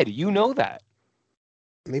 He's dead. You know that.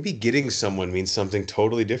 Maybe getting someone means something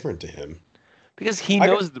totally different to him. Because he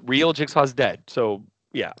knows the real Jigsaw's dead. So,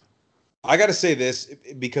 yeah. I got to say this,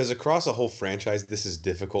 because across a whole franchise, this is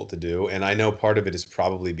difficult to do. And I know part of it is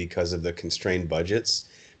probably because of the constrained budgets.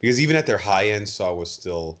 Because even at their high end, Saw was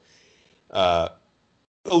still a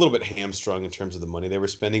little bit hamstrung in terms of the money they were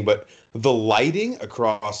spending. But the lighting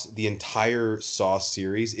across the entire Saw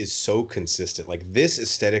series is so consistent. Like this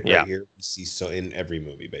aesthetic right here, you see so in every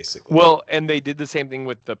movie, basically. Well, and they did the same thing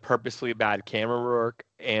with the purposely bad camera work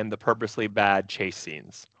and the purposely bad chase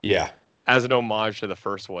scenes. Yeah. As an homage to the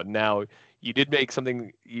first one. Now, you did make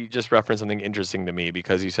something, you just referenced something interesting to me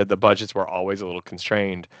because you said the budgets were always a little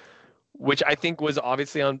constrained, which I think was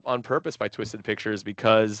obviously on purpose by Twisted Pictures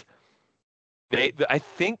because I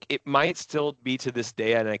think it might still be to this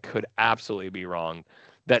day, and I could absolutely be wrong,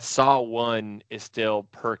 that Saw 1 is still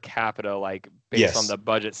per capita, like based on the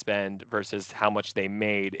budget spend versus how much they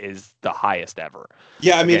made is the highest ever.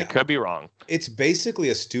 Yeah, I mean, it could be wrong. It's basically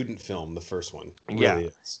a student film, the first one. It really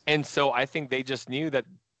is. And so I think they just knew that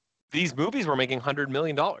these movies were making $100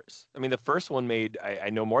 million. I mean, the first one made, I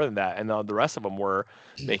know more than that, and the rest of them were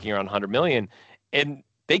making around $100 million. And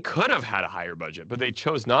they could have had a higher budget, but they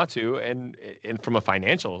chose not to. And from a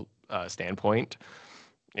financial standpoint,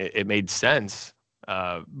 it made sense.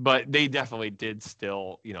 But they definitely did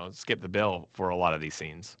still, skip the bill for a lot of these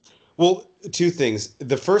scenes. Well, two things.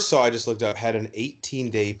 The first Saw I just looked up had an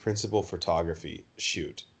 18-day principal photography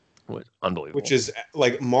shoot. Unbelievable. Which is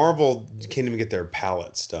like Marvel can't even get their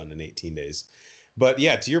palettes done in 18 days. But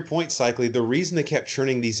yeah, to your point, Cycly, the reason they kept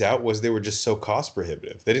churning these out was they were just so cost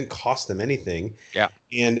prohibitive. They didn't cost them anything. Yeah.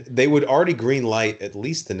 And they would already green light at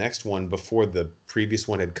least the next one before the previous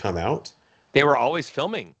one had come out. They were always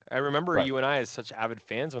filming. I remember you and I as such avid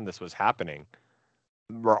fans when this was happening.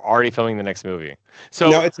 We're already filming the next movie. So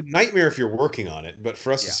now it's a nightmare if you're working on it, but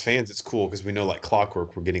for us as fans, it's cool because we know like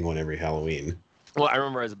clockwork, we're getting one every Halloween. Well, I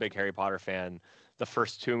remember as a big Harry Potter fan, the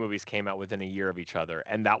first two movies came out within a year of each other.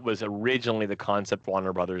 And that was originally the concept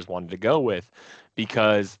Warner Brothers wanted to go with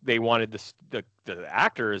because they wanted the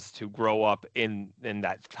actors to grow up in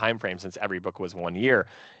that time frame since every book was 1 year.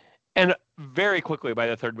 And very quickly, by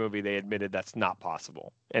the third movie, they admitted that's not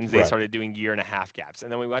possible. And they started doing 1.5 year gaps.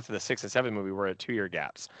 And then we got to the 6th and 7th movie, we're at 2 year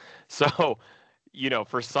gaps. So,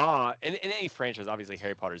 for Saw, and in any franchise, obviously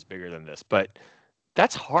Harry Potter is bigger than this, but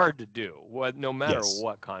that's hard to do, no matter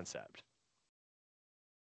what concept.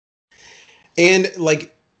 And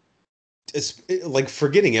it's like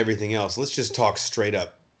forgetting everything else. Let's just talk straight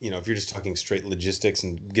up. If you're just talking straight logistics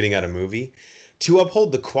and getting out a movie, to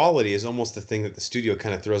uphold the quality is almost the thing that the studio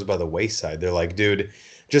kind of throws by the wayside. They're like, dude,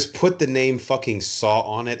 just put the name fucking Saw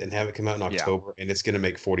on it and have it come out in October, and it's going to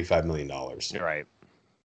make $45 million. You're right.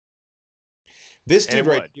 This dude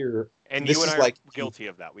right here. And you and I are guilty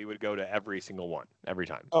of that. We would go to every single one, every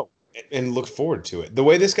time. Oh, and look forward to it. The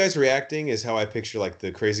way this guy's reacting is how I picture like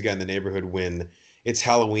the crazy guy in the neighborhood when it's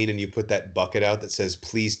Halloween and you put that bucket out that says,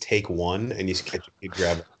 please take one, and you catch a kid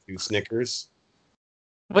grab 2 Snickers.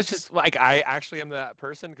 Which is like, I actually am that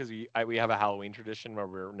person because we have a Halloween tradition where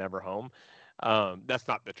we're never home. That's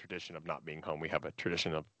not the tradition of not being home. We have a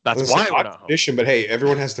tradition of that's why we're not home. But hey,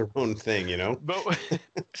 everyone has their own thing, But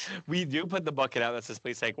we do put the bucket out that says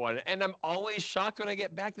please take one, and I'm always shocked when I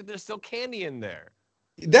get back that there's still candy in there.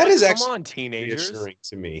 That is come actually on, teenagers. Reassuring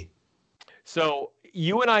to me. So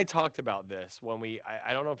you and I talked about this when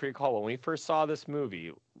I don't know if you recall, when we first saw this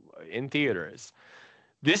movie in theaters.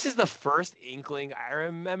 This is the first inkling I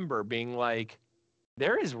remember being like,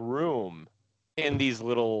 there is room in these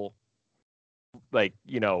little, like,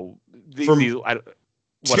 From these two,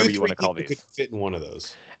 whatever you want three to call people could these. fit in one of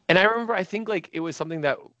those. And I remember, I think like it was something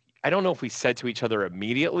that I don't know if we said to each other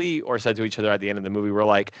immediately or said to each other at the end of the movie. We're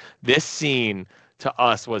like, this scene to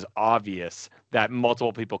us was obvious that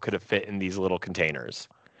multiple people could have fit in these little containers.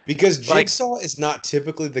 Because Like, Jigsaw is not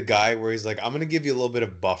typically the guy where he's like, I'm going to give you a little bit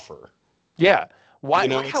of buffer. yeah. Why, You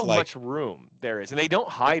know, look it's how like, much room there is. And they don't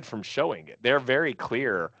hide from showing it. They're very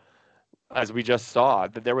clear, as we just saw,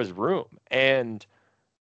 that there was room. And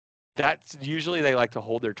that's usually they like to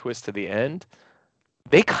hold their twist to the end.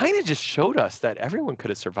 They kind of just showed us that everyone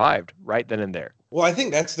could have survived right then and there. well, I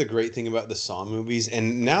think that's the great thing about the Saw movies.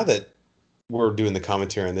 And now that we're doing the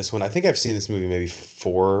commentary on this one, I think I've seen this movie maybe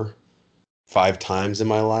 4, 5 times in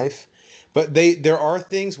my life. But there are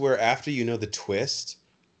things where after you know the twist,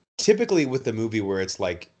 typically with the movie where it's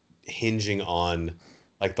like hinging on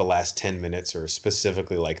like the last 10 minutes or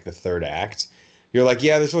specifically like the third act, you're like,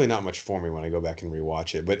 yeah, there's really not much for me when I go back and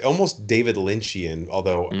rewatch it. But almost David Lynchian,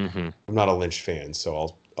 although I'm not a Lynch fan,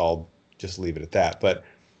 so I'll just leave it at that. But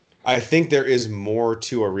I think there is more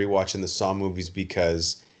to a rewatch in the Saw movies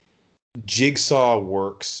because Jigsaw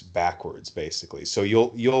works backwards basically. So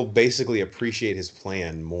you'll basically appreciate his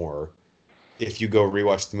plan more if you go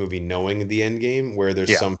rewatch the movie knowing the end game, where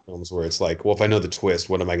there's some films where it's like, well, if I know the twist,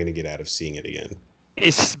 what am I going to get out of seeing it again?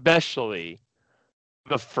 Especially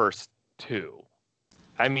the first two.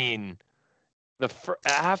 I mean,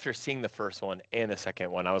 after seeing the first one and the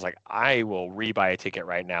second one, I was like, I will rebuy a ticket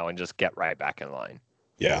right now and just get right back in line.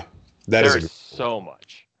 Yeah, there's so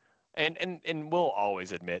much, and we'll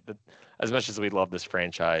always admit that as much as we love this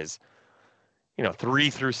franchise, 3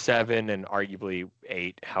 through 7 and arguably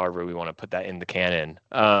 8, however we want to put that in the canon,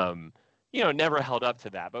 never held up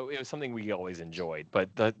to that, but it was something we always enjoyed.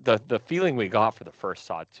 But the feeling we got for the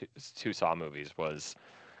first two Saw movies was,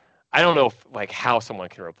 I don't know if, like, how someone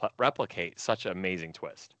can replicate such an amazing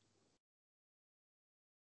twist.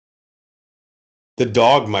 The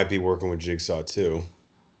dog might be working with Jigsaw too.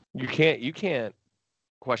 You can't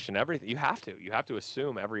question everything. You have to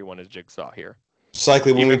assume everyone is Jigsaw here.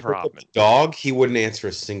 Cycling, when we for picked up the dog, he wouldn't answer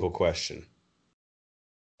a single question.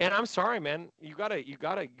 And I'm sorry, man. You gotta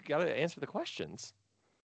answer the questions.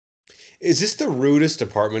 Is this the rudest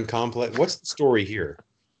apartment complex? What's the story here?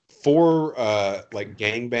 4 like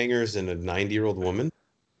gangbangers and a 90-year-old woman.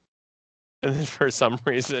 And then for some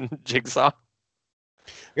reason, Jigsaw.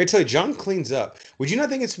 I gotta tell you, John cleans up. Would you not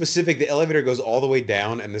think it's specific? The elevator goes all the way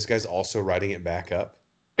down, and this guy's also riding it back up.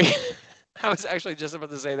 I was actually just about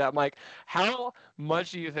to say that, Mike. How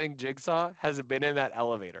much do you think Jigsaw has been in that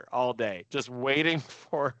elevator all day, just waiting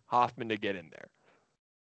for Hoffman to get in there?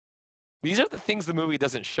 These are the things the movie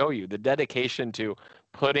doesn't show you. The dedication to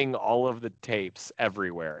putting all of the tapes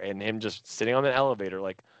everywhere and him just sitting on the elevator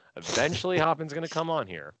like, eventually Hoffman's going to come on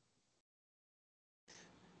here.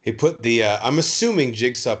 He put the, I'm assuming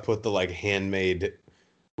Jigsaw put the like handmade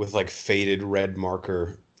with like faded red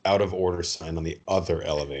marker out of order sign on the other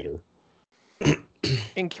elevator.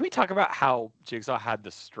 And can we talk about how Jigsaw had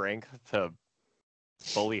the strength to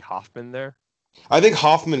bully Hoffman there? I think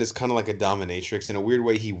Hoffman is kind of like a dominatrix. In a weird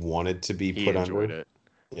way, he wanted to be put under. He enjoyed it.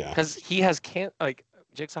 Yeah. Because he has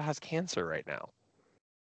Jigsaw has cancer right now.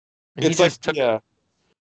 And it's like, yeah.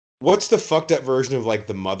 What's the fucked up version of like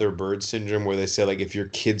the mother bird syndrome where they say like if your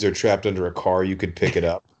kids are trapped under a car, you could pick it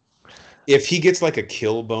up? If he gets like a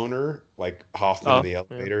kill boner, like Hoffman in the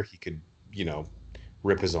elevator, he could,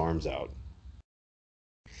 rip his arms out.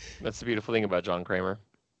 That's the beautiful thing about John Kramer.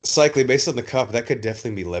 Cycling, based on the cup, that could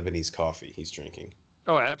definitely be Lebanese coffee he's drinking.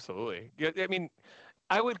 Oh, absolutely. I mean,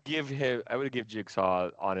 I would give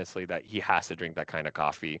Jigsaw, honestly, that he has to drink that kind of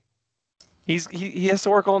coffee. He has to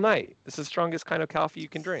work all night. It's the strongest kind of coffee you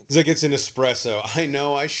can drink. It's like it's an espresso. I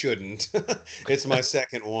know I shouldn't. It's my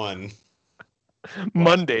second one.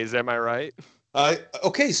 Mondays, am I right?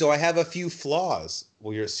 Okay, so I have a few flaws.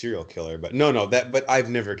 Well, you're a serial killer, but no, but I've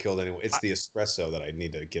never killed anyone. It's the espresso that I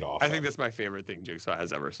need to get off. I think that's my favorite thing Jigsaw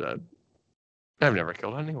has ever said. I've never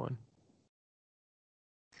killed anyone.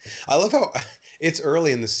 I love how it's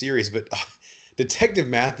early in the series, but Detective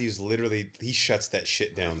Matthews literally he shuts that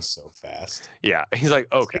shit down so fast. Yeah, he's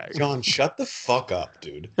like, okay, John, shut the fuck up,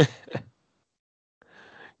 dude.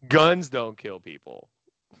 Guns don't kill people.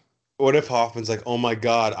 What if Hoffman's like, oh my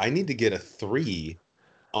god, I need to get a 3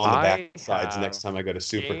 on the back sides next time I go to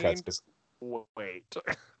Supercuts? Wait.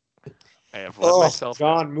 I have let myself.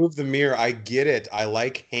 John, move the mirror. I get it. I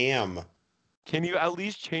like ham. Can you at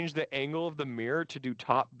least change the angle of the mirror to do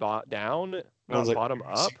down, Sounds not like bottom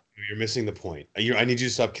up? you're missing the point. I need you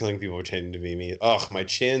to stop killing people pretending to be me. Ugh, my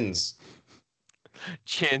chins.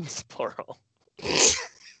 Chins, plural.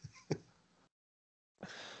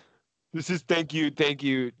 This is thank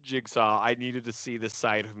you, Jigsaw. I needed to see this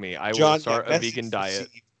side of me. I will start a vegan diet.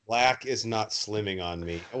 Black is not slimming on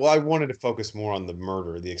me. Well, I wanted to focus more on the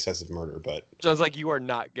murder, the excessive murder, but sounds like you are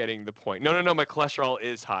not getting the point. No. My cholesterol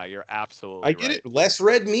is high. You're absolutely I get right. it. Less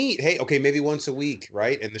red meat. Hey, okay, maybe once a week,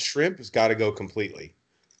 right? And the shrimp has got to go completely.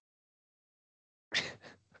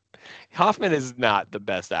 Hoffman is not the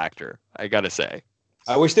best actor, I gotta say.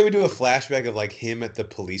 I wish they would do a flashback of like him at the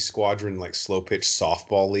police squadron, like slow pitch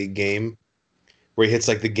softball league game, where he hits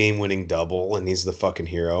like the game winning double and he's the fucking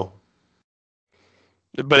hero.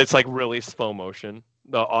 But it's like really slow motion.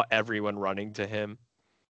 Everyone running to him.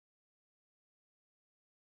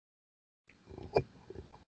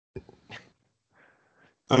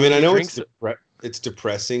 I mean, I know it's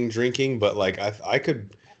depressing drinking, but like I'd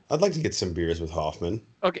like to get some beers with Hoffman.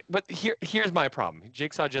 Okay, but here's my problem.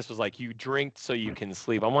 Jigsaw just was like, you drink so you can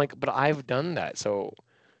sleep. I'm like, but I've done that, so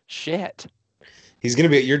shit. He's gonna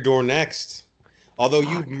be at your door next. Although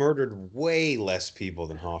you've murdered way less people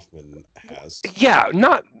than Hoffman has. Yeah,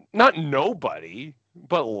 not nobody,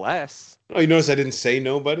 but less. Oh, you notice I didn't say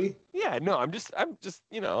nobody? Yeah, no,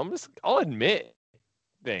 I'll admit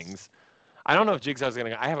things. I don't know if Jigsaw's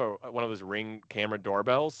gonna. I have one of those Ring camera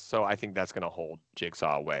doorbells, so I think that's gonna hold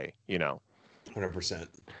Jigsaw away. 100%.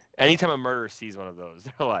 Anytime a murderer sees one of those,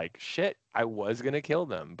 they're like, "Shit, I was gonna kill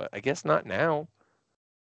them, but I guess not now."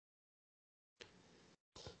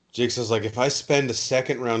 Jigsaw's like, if I spend a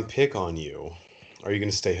second round pick on you, are you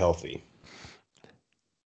gonna stay healthy?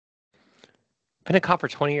 Been a cop for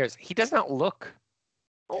 20 years. He does not look.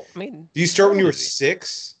 Oh, I mean, do you start when you were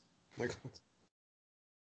 6? Like.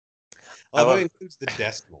 Although it includes the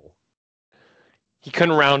decimal. He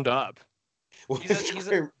couldn't round up. Well,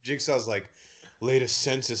 Jigsaw's like, latest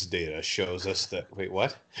census data shows us that. Wait,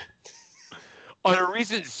 what? On a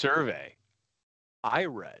recent survey, I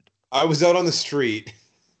read. I was out on the street.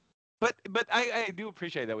 But I do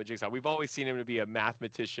appreciate that with Jigsaw. We've always seen him to be a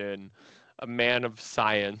mathematician, a man of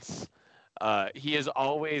science. He is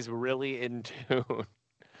always really in tune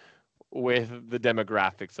with the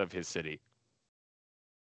demographics of his city.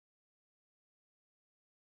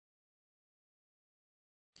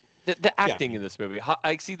 The acting in this movie,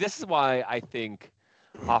 this is why I think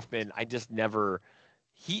Hoffman, I just never,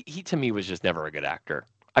 he to me was just never a good actor.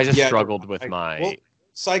 I just struggled with Well,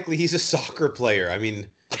 Cycly, he's a soccer player. I mean,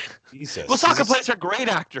 Jesus. Well, soccer players are great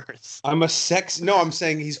actors. No, I'm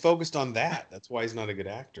saying he's focused on that. That's why he's not a good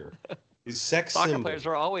actor. He's sex Soccer symbol. players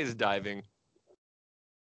are always diving.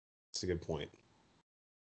 That's a good point.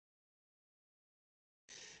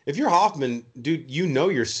 If you're Hoffman, dude,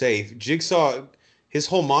 you're safe. Jigsaw, his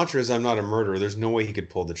whole mantra is, I'm not a murderer. There's no way he could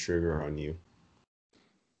pull the trigger on you.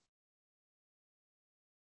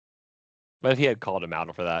 But if he had called him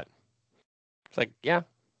out for that, it's like, yeah,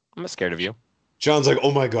 I'm not scared of you. John's like,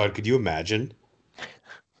 oh my God, could you imagine?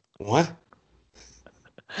 What?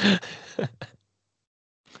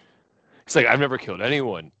 It's like, I've never killed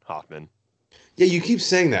anyone, Hoffman. Yeah, you keep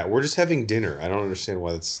saying that. We're just having dinner. I don't understand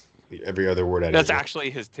why that's every other word. That's actually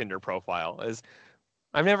his Tinder profile. Is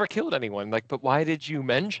I've never killed anyone. Like, but why did you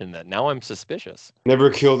mention that? Now I'm suspicious. Never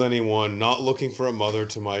killed anyone. Not looking for a mother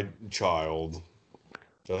to my child.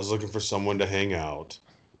 Just looking for someone to hang out.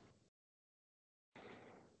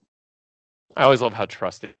 I always love how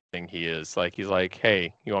trusting he is. Like, he's like,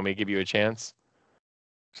 hey, you want me to give you a chance?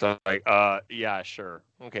 So I'm like, yeah, sure.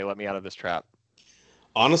 Okay, let me out of this trap.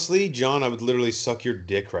 Honestly, John, I would literally suck your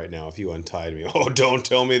dick right now if you untied me. Oh, don't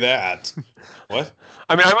tell me that. What?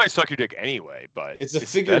 I mean, I might suck your dick anyway, but it's a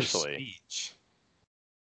figure of speech.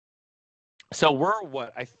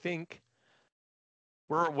 So I think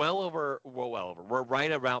we're well over. We're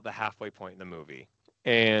right about the halfway point in the movie.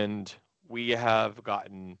 And we have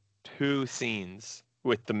gotten 2 scenes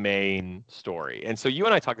with the main story. And so you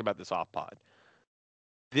and I talked about this off pod.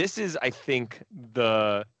 This is, I think,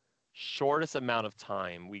 the shortest amount of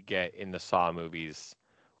time we get in the Saw movies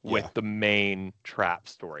with the main trap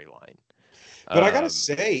storyline. But I gotta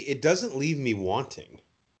say, it doesn't leave me wanting.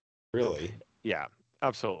 Really. Yeah,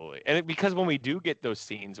 absolutely. And because when we do get those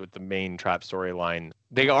scenes with the main trap storyline,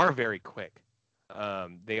 they are very quick.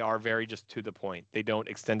 They are very just to the point. They don't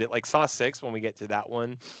extend it. Like Saw 6, when we get to that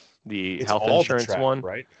one, the health insurance one.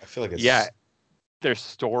 Right? I feel like it's... Yeah, there's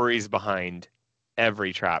stories behind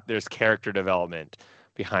every trap. There's character development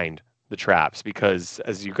behind the traps because,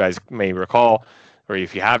 as you guys may recall, or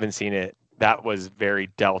if you haven't seen it, that was very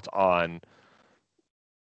dealt on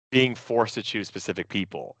being forced to choose specific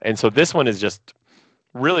people. And so this one is just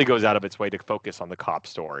really goes out of its way to focus on the cop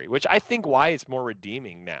story, which I think why it's more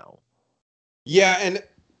redeeming now. Yeah, and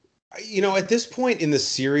at this point in the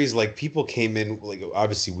series, like people came in, like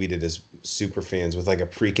obviously we did as super fans with like a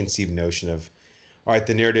preconceived notion of, all right,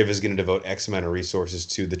 the narrative is going to devote X amount of resources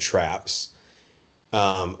to the traps.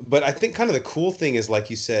 But I think kind of the cool thing is, like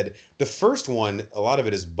you said, the first one, a lot of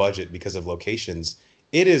it is budget because of locations.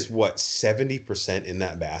 It is 70% in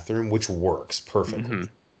that bathroom, which works perfectly.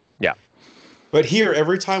 Mm-hmm. Yeah. But here,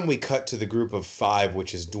 every time we cut to the group of 5,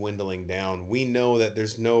 which is dwindling down, we know that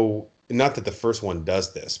there's not that the first one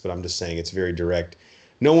does this, but I'm just saying it's very direct.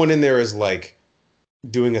 No one in there is like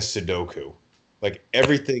doing a Sudoku. Like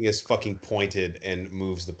everything is fucking pointed and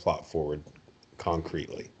moves the plot forward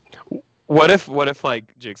concretely. What if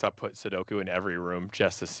like Jigsaw put Sudoku in every room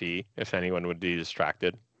just to see if anyone would be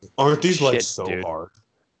distracted? Aren't these like so dude. hard?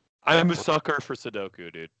 I'm a sucker for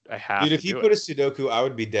Sudoku, dude. I have Dude, if to you do put it. a Sudoku, I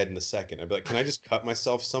would be dead in a second. I'd be like, can I just cut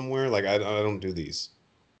myself somewhere? Like, I don't do these.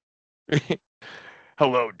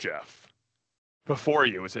 Hello, Jeff. Before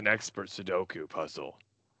you is an expert Sudoku puzzle.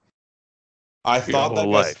 I thought that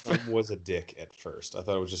guy's life. thumb was a dick at first. I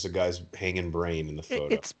thought it was just a guy's hanging brain in the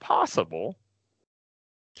photo. It's possible.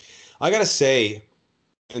 I gotta say,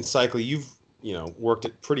 and Cycly, you've worked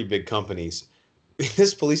at pretty big companies.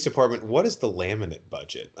 This police department, what is the laminate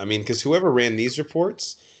budget? I mean, because whoever ran these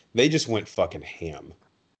reports, they just went fucking ham.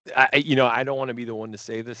 I don't want to be the one to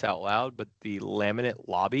say this out loud, but the laminate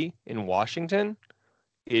lobby in Washington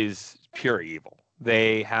is pure evil.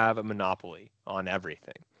 They have a monopoly on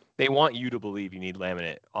everything. They want you to believe you need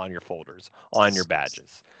laminate on your folders, on your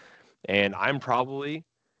badges. And this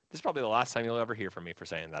is probably the last time you'll ever hear from me for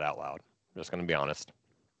saying that out loud. I'm just going to be honest.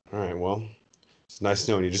 All right, well, it's nice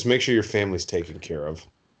knowing you. Just make sure your family's taken care of.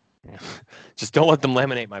 Just don't let them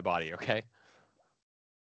laminate my body, okay?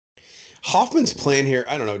 Hoffman's plan here,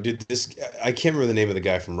 I don't know, dude, I can't remember the name of the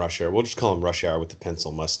guy from Rush Hour. We'll just call him Rush Hour with the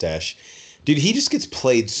pencil mustache. Dude, he just gets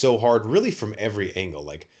played so hard, really from every angle.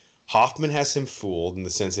 Like, Hoffman has him fooled in the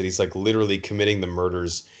sense that he's like literally committing the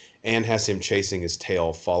murders and has him chasing his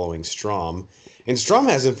tail following Strom. And Strom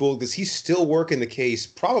has him fooled because he's still working the case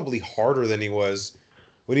probably harder than he was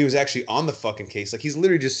when he was actually on the fucking case. Like, he's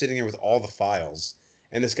literally just sitting there with all the files,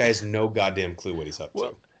 and this guy has no goddamn clue what he's up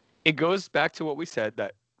to. It goes back to what we said,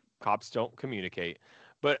 that cops don't communicate.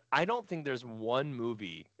 But I don't think there's one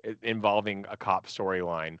movie involving a cop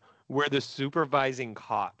storyline where the supervising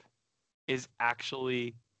cop is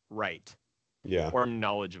actually right. Yeah. Or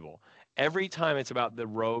knowledgeable. Every time it's about the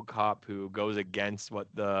rogue cop who goes against what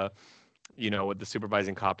the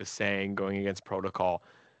supervising cop is saying, going against protocol.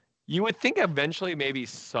 You would think eventually maybe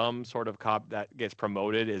some sort of cop that gets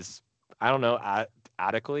promoted is, I don't know,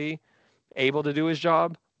 adequately able to do his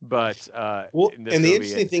job. But and the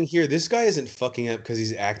interesting thing here, this guy isn't fucking up because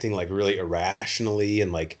he's acting like really irrationally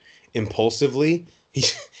and like impulsively.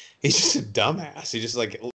 He's just a dumbass. He just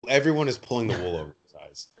like everyone is pulling the wool over his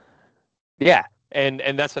eyes. Yeah, and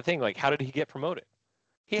that's the thing. Like, how did he get promoted?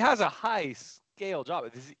 He has a high scale job.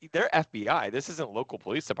 They're FBI. This isn't local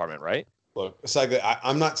police department, right? Look, it's like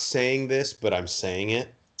I'm not saying this, but I'm saying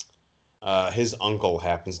it. His uncle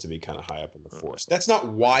happens to be kind of high up in the force. That's not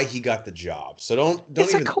why he got the job. So don't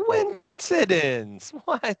it's even. It's a coincidence.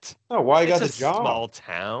 What? No, why he got the job? Small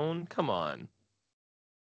town. Come on.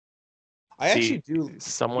 Actually do.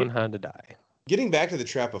 Someone had to die. Getting back to the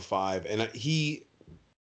Trap of Five, and I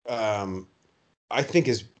think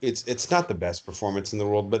it's not the best performance in the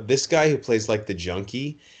world, but this guy who plays like the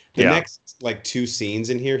junkie, the next like 2 scenes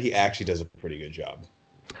in here, he actually does a pretty good job.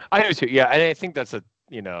 I do too. Yeah, and I think that's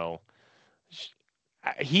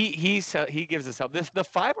he gives us help. The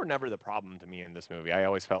 5 were never the problem to me in this movie. I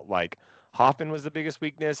always felt like Hoffman was the biggest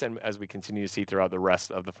weakness, and as we continue to see throughout the rest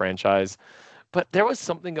of the franchise. But there was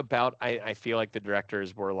something about I feel like the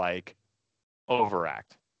directors were like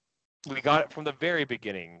overact. We got it from the very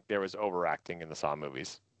beginning. There was overacting in the Saw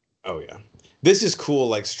movies. Oh yeah, this is cool.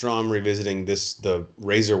 Like Strom revisiting the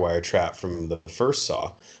razor wire trap from the first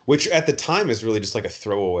Saw, which at the time is really just like a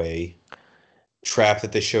throwaway trap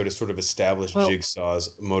that they showed to sort of establish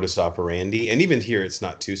Jigsaw's modus operandi. And even here, it's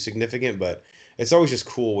not too significant, but it's always just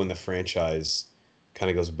cool when the franchise kind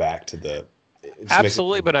of goes back to the.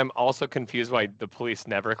 Absolutely, but I'm also confused why the police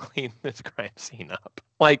never cleaned this crime scene up.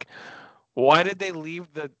 Like, why did they leave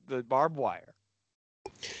the barbed wire?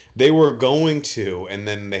 They were going to, and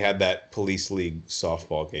then they had that police league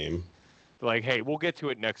softball game. Like, hey, we'll get to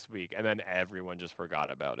it next week, and then everyone just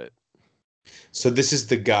forgot about it. So this is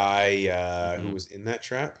the guy who was in that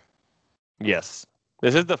trap? Yes.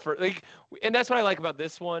 This is the first, like, and that's what I like about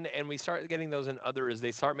this one. And we start getting those in others.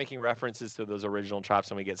 They start making references to those original traps,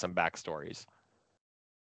 and we get some backstories.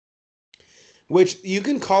 Which you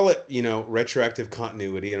can call it, retroactive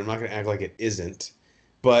continuity, and I'm not going to act like it isn't.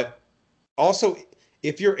 But also,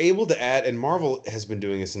 if you're able to add, and Marvel has been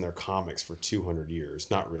doing this in their comics for 200 years,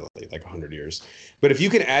 not really, like 100 years, but if you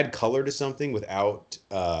can add color to something without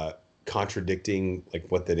contradicting like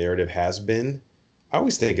what the narrative has been, I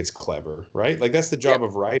always think it's clever, right? Like that's the job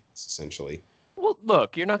of writers, essentially. Well,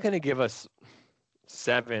 look, you're not going to give us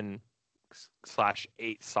 7/8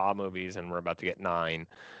 Saw movies, and we're about to get 9,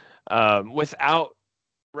 without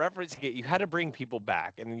referencing it. You had to bring people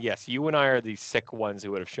back, and yes, you and I are the sick ones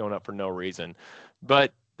who would have shown up for no reason,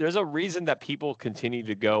 but there's a reason that people continue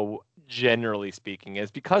to go, generally speaking, is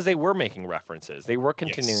because they were making references. They were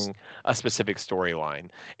continuing a specific storyline,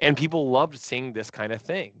 and people loved seeing this kind of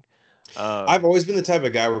thing. I've always been the type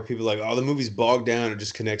of guy where people are like, oh, the movie's bogged down. It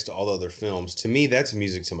just connects to all the other films. To me, that's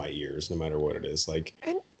music to my ears, no matter what it is. Like,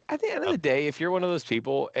 and at the end of the day, if you're one of those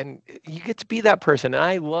people, and you get to be that person, and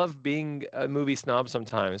I love being a movie snob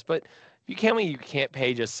sometimes, but if you can't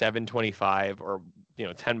pay just $7.25 or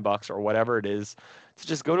 $10 or whatever it is to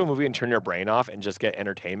just go to a movie and turn your brain off and just get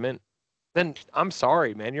entertainment, then I'm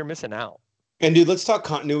sorry, man, you're missing out. And dude, let's talk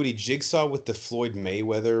continuity. Jigsaw with the Floyd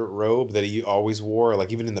Mayweather robe that he always wore,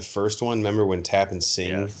 like even in the first one. Remember when Tappan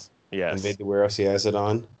Singh invaded the warehouse? He has it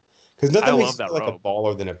on. Because nothing makes you feel like a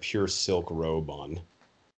baller than a pure silk robe on.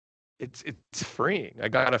 It's freeing. I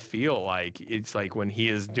gotta feel like it's like when he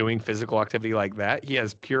is doing physical activity like that, he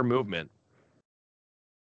has pure movement.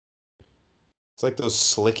 It's like those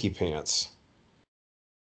slicky pants.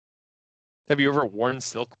 Have you ever worn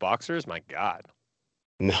silk boxers? My God.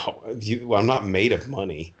 No, I'm not made of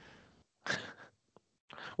money.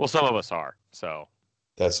 Well, some of us are, so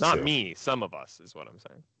that's not true. me. Some of us is what I'm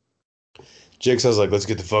saying. Jigsaw's like, let's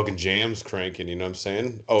get the fucking jams cranking. You know what I'm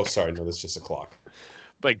saying? Oh, sorry, no, that's just a clock.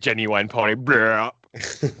 Like Genuine Pony.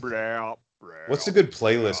 What's a good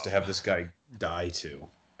playlist to have this guy die to?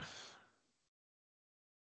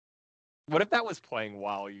 What if that was playing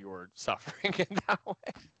while you were suffering in that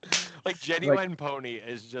way? Like Genuine Pony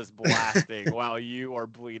is just blasting while you are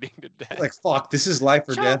bleeding to death. Like, fuck, this is life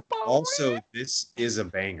or death. Also, this is a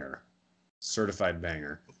banger. Certified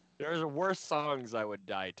banger. There's worse songs I would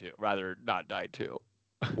die to. Rather not die to.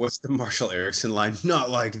 What's the Marshall Erickson line? Not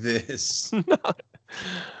like this.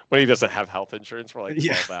 When he doesn't have health insurance for like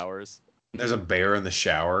 12 hours. There's a bear in the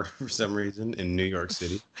shower for some reason in New York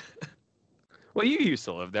City. Well, you used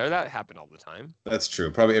to live there. That happened all the time. That's true.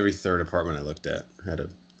 Probably every third apartment I looked at had a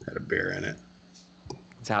bear in it.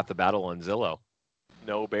 It's half the battle on Zillow.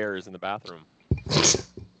 No bears in the bathroom.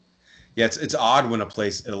 Yeah, it's odd when a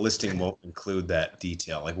listing won't include that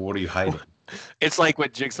detail. Like, what are you hiding? It's like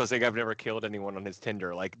what Jigsaw saying, I've never killed anyone on his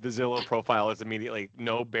Tinder. Like, the Zillow profile is immediately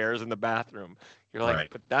no bears in the bathroom. You're like,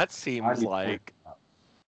 but that seems like...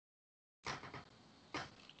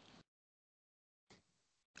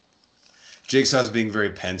 Jigsaw's being very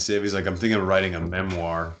pensive. He's like, I'm thinking of writing a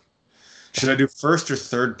memoir. Should I do first or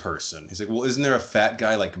third person? He's like, well, isn't there a fat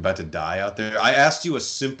guy like about to die out there? I asked you a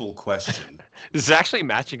simple question. This is actually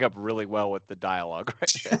matching up really well with the dialogue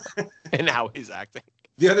right now and how he's acting.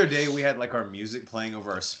 The other day we had like our music playing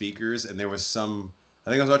over our speakers, and there was I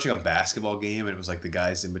think I was watching a basketball game, and it was like the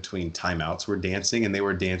guys in between timeouts were dancing, and they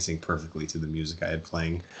were dancing perfectly to the music I had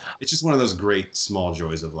playing. It's just one of those great small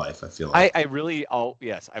joys of life, I feel like.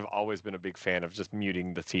 I've always been a big fan of just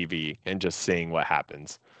muting the TV and just seeing what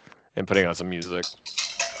happens and putting on some music.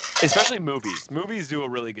 Especially movies. Movies do a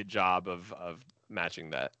really good job of matching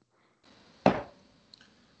that. All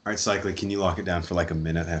right, Cycling, can you lock it down for like a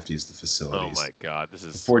minute? I have to use the facilities. Oh my God, this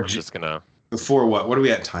is Before what? What are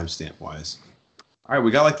we at timestamp wise? All right, we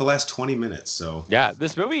got like the last 20 minutes, so. Yeah,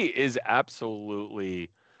 this movie is absolutely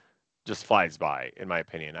just flies by, in my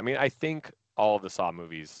opinion. I mean, I think all of the Saw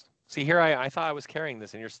movies. See, here I thought I was carrying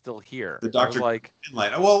this, and you're still here. The Dr.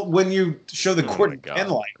 Penlight. Well, when you show the Gordon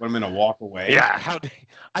Penlight, I'm going to walk away. Yeah,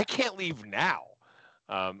 I can't leave now.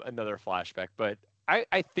 Another flashback, but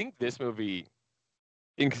I think this movie,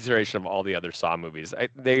 in consideration of all the other Saw movies,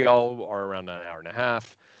 they all are around an hour and a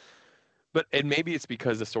half. And maybe it's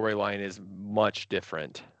because the storyline is much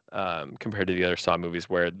different compared to the other Saw movies,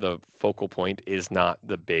 where the focal point is not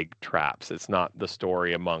the big traps. It's not the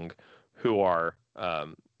story among the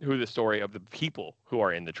story of the people who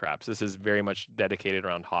are in the traps. This is very much dedicated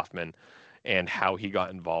around Hoffman and how he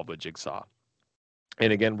got involved with Jigsaw.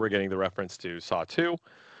 And again, we're getting the reference to Saw 2,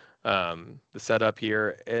 the setup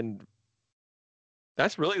here, and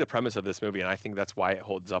that's really the premise of this movie, and I think that's why it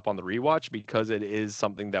holds up on the rewatch, because it is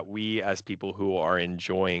something that we, as people who are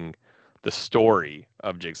enjoying the story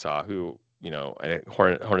of Jigsaw, who,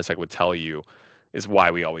 Hornacek would tell you, is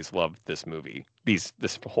why we always loved this movie, this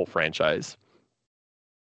whole franchise.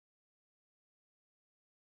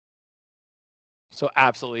 So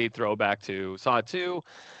absolutely throwback to Saw 2.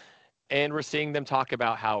 And we're seeing them talk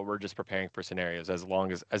about how we're just preparing for scenarios as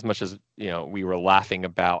much as, we were laughing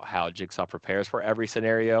about how Jigsaw prepares for every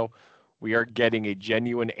scenario. We are getting a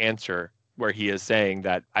genuine answer where he is saying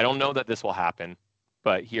that I don't know that this will happen,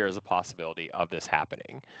 but here is a possibility of this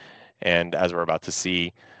happening. And as we're about to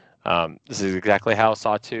see, this is exactly how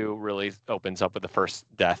Saw 2 really opens up with the first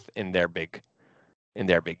death in their big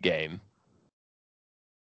game.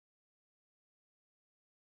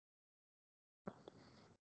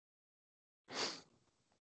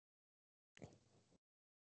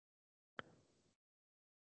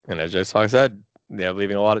 And as Jigsaw said, they're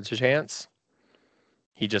leaving a lot to chance.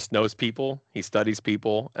 He just knows people. He studies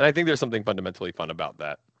people. And I think there's something fundamentally fun about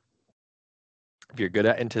that. If you're good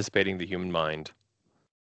at anticipating the human mind.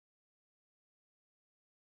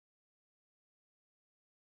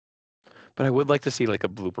 But I would like to see like a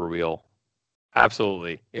blooper reel.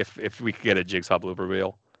 Absolutely. If we could get a Jigsaw blooper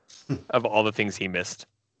reel of all the things he missed.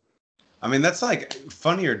 I mean, that's like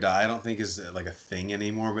Funny or Die. I don't think is like a thing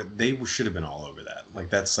anymore, but they should have been all over that.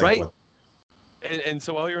 Like that's like right. what. And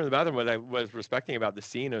so while you're in the bathroom, what I was respecting about the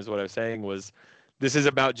scene is what I was saying was, this is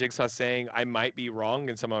about Jigsaw saying I might be wrong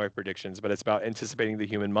in some of my predictions, but it's about anticipating the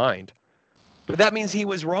human mind. But that means he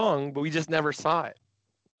was wrong, but we just never saw it.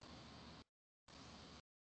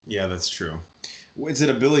 Yeah, that's true. Is it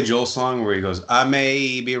a Billy Joel song where he goes, "I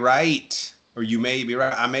may be right, or you may be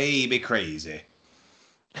right, I may be crazy"?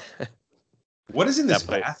 What is in this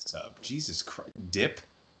bathtub? Jesus Christ! Dip?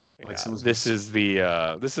 Like this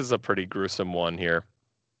is a pretty gruesome one here.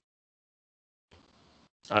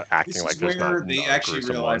 Acting this like is there's where not they actually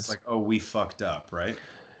realize, like, oh, we fucked up, right?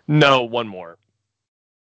 No, one more.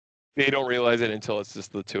 They don't realize it until it's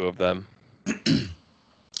just the two of them.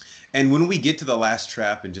 And when we get to the last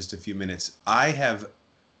trap in just a few minutes, I have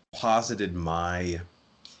posited my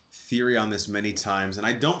theory on this many times, and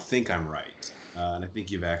I don't think I'm right. And I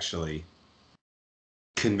think you've actually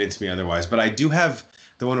convinced me otherwise. But I do have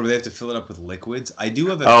the one where they have to fill it up with liquids. I do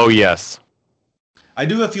have yes. I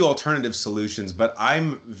do have a few alternative solutions, but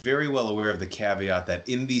I'm very well aware of the caveat that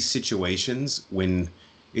in these situations, when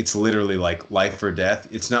it's literally like life or death,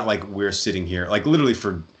 it's not like we're sitting here, like literally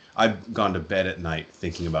I've gone to bed at night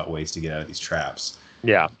thinking about ways to get out of these traps.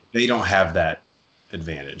 Yeah. They don't have that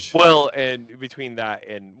advantage. Well, and between that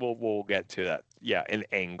and we'll get to that. Yeah, and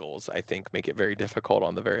angles, I think, make it very difficult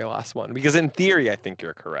on the very last one. Because in theory, I think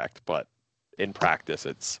you're correct, but in practice,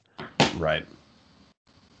 it's right.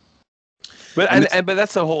 But but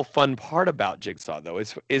that's the whole fun part about Jigsaw, though,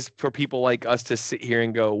 is for people like us to sit here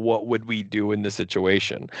and go, what would we do in this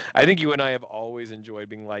situation? I think you and I have always enjoyed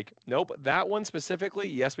being like, nope, that one specifically,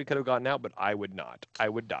 yes, we could have gotten out, but I would not. I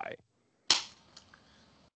would die.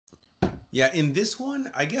 Yeah, in this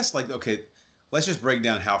one, I guess, like, okay, let's just break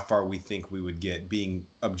down how far we think we would get, being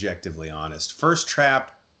objectively honest. First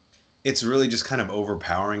trap, it's really just kind of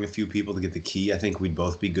overpowering a few people to get the key. I think we'd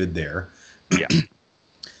both be good there. Yeah.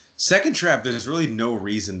 Second trap, there's really no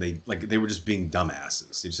reason they were just being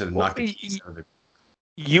dumbasses. They just had to knock the keys out of it.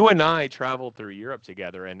 You and I traveled through Europe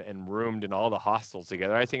together and roomed in all the hostels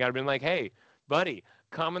together. I think I'd been like, hey, buddy,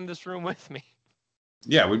 come in this room with me.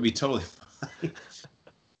 Yeah, we'd be totally fine.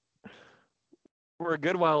 For a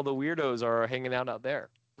good while, the weirdos are hanging out there.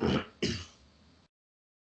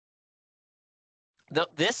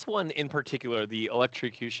 This one in particular, the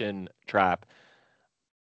electrocution trap,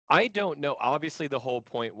 I don't know. Obviously, the whole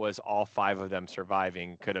point was all 5 of them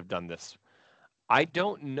surviving could have done this. I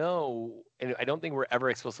don't know, and I don't think we're ever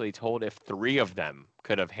explicitly told if 3 of them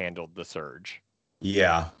could have handled the surge.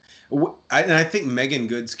 Yeah. And I think Megan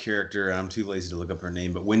Good's character, and I'm too lazy to look up her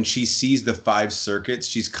name, but when she sees the 5 circuits,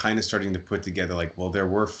 she's kind of starting to put together, like, well, there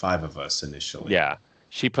were 5 of us initially. Yeah.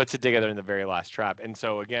 She puts it together in the very last trap. And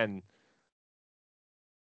so, again,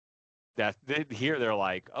 here they're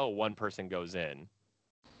like, oh, one person goes in.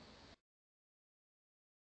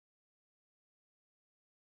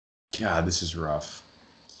 God, this is rough.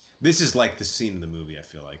 This is like the scene in the movie, I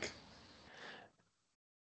feel like.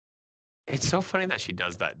 It's so funny that she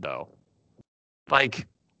does that, though. Like,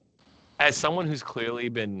 as someone who's clearly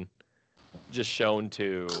been just shown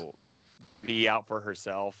to be out for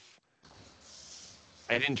herself,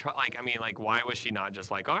 I didn't try. Why was she not just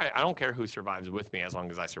like, all right, I don't care who survives with me as long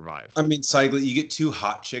as I survive? I mean, cyclically, you get 2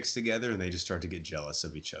 hot chicks together and they just start to get jealous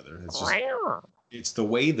of each other. It's the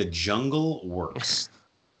way the jungle works.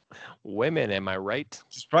 Women, am I right?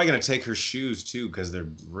 She's probably going to take her shoes, too, because they're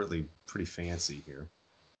really pretty fancy here.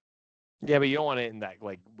 Yeah, but you don't want it in that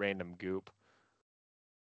like random goop.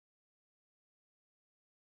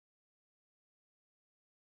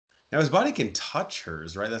 Now his body can touch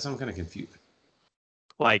hers, right? That's I'm kind of confused.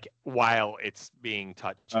 Like while it's being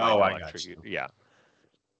touched by Oh, the I got electric. you. Yeah.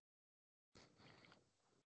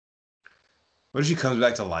 What if she comes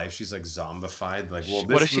back to life? She's like zombified. Like, well,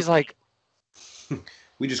 What if this she's like,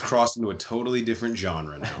 we just crossed into a totally different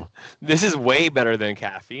genre now. this is way better than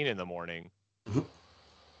caffeine in the morning.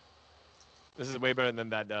 This is way better than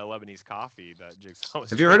that Lebanese coffee that Jigsaw was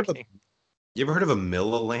Have you heard of drinking. You ever heard of a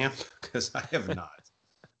Milla lamp? Because I have not.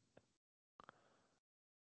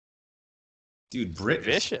 Dude, Brit is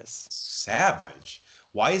Vicious. savage.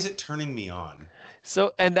 Why is it turning me on?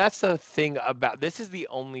 So, and that's the thing about this is the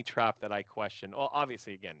only trap that I question. Well,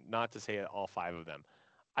 obviously, again, not to say that all 5 of them.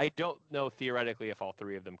 I don't know theoretically if all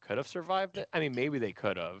 3 of them could have survived it. I mean, maybe they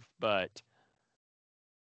could have, but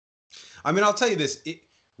I mean, I'll tell you this.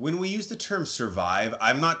 When we use the term survive,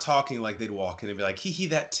 I'm not talking like they'd walk in and be like, hee hee,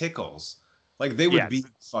 that tickles. Like they would be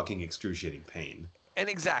yes. fucking excruciating pain. And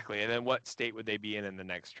exactly. And then what state would they be in the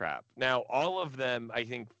next trap? Now, all of them, I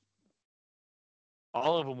think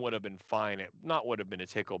all of them would have been fine. It not would have been a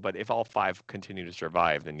tickle, but if all 5 continue to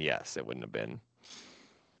survive, then yes, it wouldn't have been.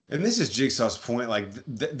 And this is Jigsaw's point. Like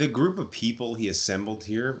the group of people he assembled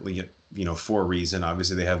here, for a reason.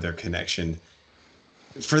 Obviously, they have their connection.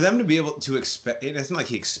 For them to be able to expect, it isn't like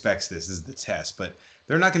he expects this is the test, but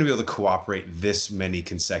they're not going to be able to cooperate this many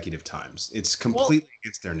consecutive times. It's completely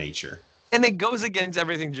against their nature. And it goes against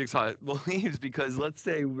everything Jigsaw believes because let's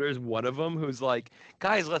say there's one of them who's like,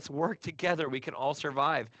 guys, let's work together. We can all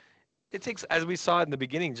survive. It takes, as we saw in the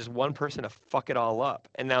beginning, just one person to fuck it all up.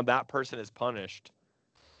 And now that person is punished.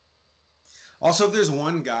 Also, if there's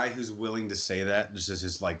one guy who's willing to say that, just as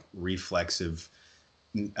his like reflexive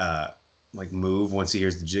like move once he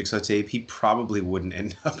hears the Jigsaw tape, he probably wouldn't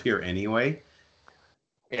end up here anyway.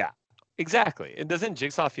 Yeah, exactly. And doesn't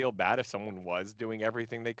Jigsaw feel bad if someone was doing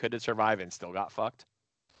everything they could to survive and still got fucked?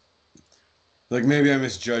 Like maybe I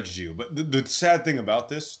misjudged you, but the sad thing about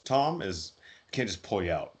this, Tom, is I can't just pull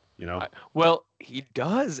you out. You know? Well, he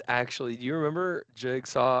does actually. Do you remember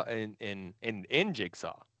Jigsaw in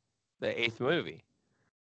Jigsaw, the 8th movie?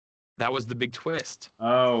 That was the big twist.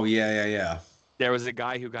 Oh yeah. There was a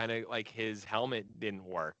guy who kind of like his helmet didn't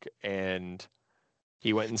work and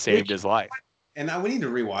he went and saved his life. And we need to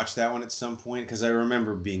rewatch that one at some point because I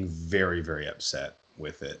remember being very, very upset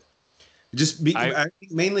with it. I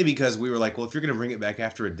think mainly because we were like, well, if you're going to bring it back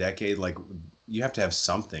after a decade, like you have to have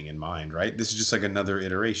something in mind, right? This is just like another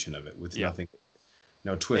iteration of it with nothing,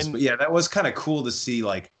 no twist. But yeah, that was kind of cool to see,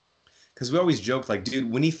 like, because we always joked, like,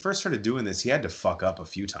 dude, when he first started doing this, he had to fuck up a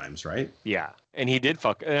few times, right? Yeah, and he did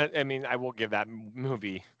fuck. I mean, I will give that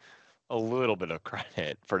movie a little bit of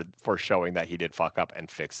credit for showing that he did fuck up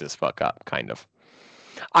and fix this fuck up, kind of.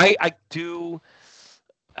 I did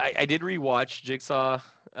rewatch Jigsaw,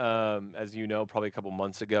 as you know, probably a couple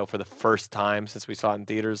months ago for the first time since we saw it in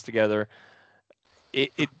theaters together.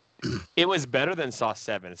 It was better than Saw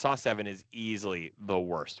 7. Saw 7 is easily the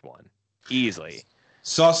worst one. Easily.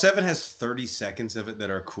 Saw 7 has 30 seconds of it that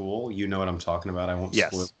are cool. You know what I'm talking about. I won't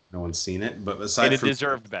spoil it. No one's seen it. But aside from... it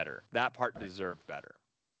deserved better. That part deserved better.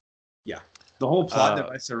 Yeah. The whole plot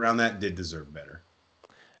device around that did deserve better.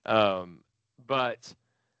 But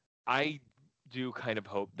I do kind of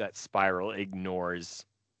hope that Spiral ignores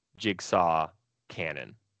Jigsaw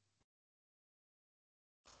canon.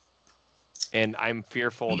 And I'm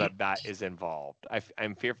fearful that is involved.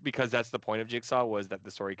 I'm fearful because that's the point of Jigsaw, was that the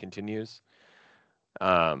story continues.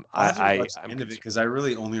 I'm end of it because I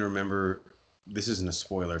really only remember, this isn't a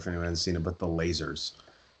spoiler if anyone hasn't seen it, but the lasers.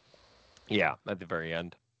 Yeah, at the very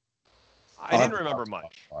end. I didn't remember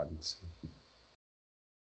much.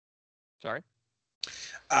 Sorry?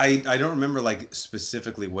 I don't remember like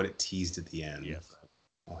specifically what it teased at the end. Yes.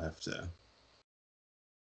 I'll have to.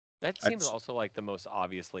 That seems also like the most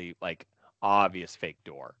obvious fake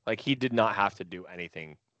door. Like he did not have to do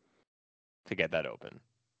anything to get that open.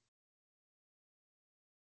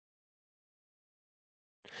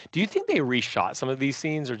 Do you think they reshot some of these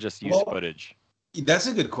scenes or just used footage? That's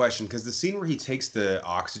a good question because the scene where he takes the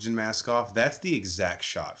oxygen mask off, that's the exact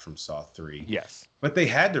shot from Saw 3. Yes. But they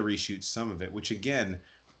had to reshoot some of it, which again,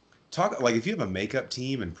 if you have a makeup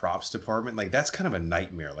team and props department, like that's kind of a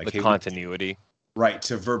nightmare. Like with continuity. Right,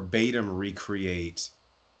 to verbatim recreate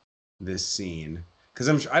this scene.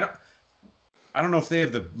 Because I don't know if they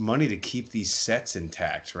have the money to keep these sets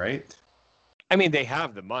intact, right? I mean, they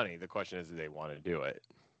have the money. The question is, do they want to do it?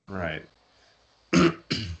 Right.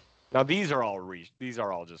 Now these are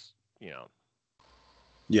all just,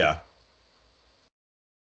 Yeah.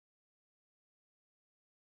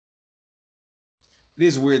 It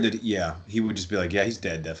is weird that he would just be like, yeah, he's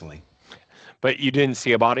dead, definitely. But you didn't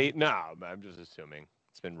see a body? No, I'm just assuming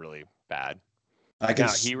it's been really bad. I can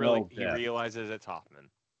Now smell he death. realizes it's Hoffman.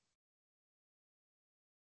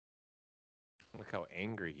 Look how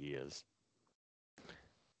angry he is.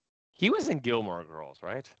 He was in Gilmore Girls,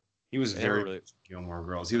 right? He was very Gilmore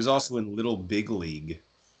Girls. He was also in Little Big League.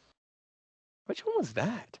 Which one was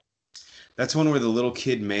that? That's one where the little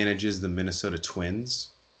kid manages the Minnesota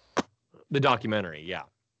Twins. The documentary, yeah.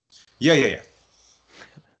 Yeah.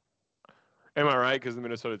 Am I right? Because the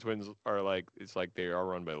Minnesota Twins are like, it's like they are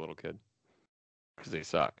run by a little kid. Because they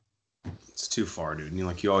suck. It's too far, dude.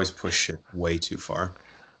 You always push shit way too far.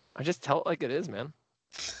 I just tell it like it is, man.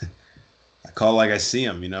 I call it like I see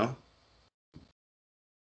them,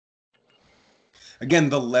 Again,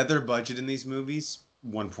 the leather budget in these movies,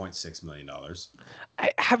 $1.6 million.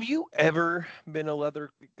 Have you ever been a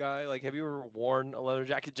leather guy? Like, have you ever worn a leather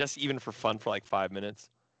jacket just even for fun for like 5 minutes?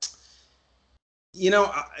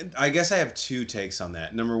 I guess I have two takes on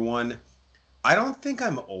that. Number one, I don't think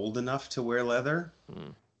I'm old enough to wear leather.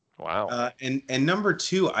 Wow. And number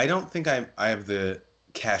two, I don't think I have the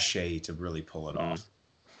cachet to really pull it off.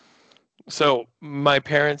 So my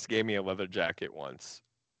parents gave me a leather jacket once,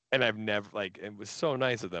 and I've never it was so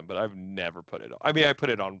nice of them, but I've never put it on. I mean, I put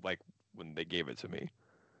it on like when they gave it to me,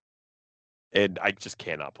 and I just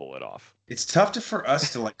cannot pull it off. It's tough for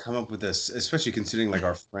us to like come up with this, especially considering like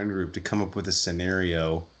our friend group, to come up with a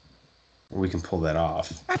scenario where we can pull that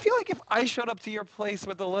off. I feel like if I showed up to your place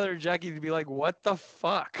with a leather jacket, you'd be like, "What the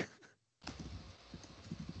fuck?"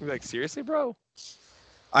 You'd be like, "Seriously, bro?"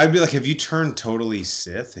 I'd be like, "Have you turned totally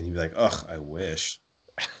Sith?" And you'd be like, "Ugh, I wish."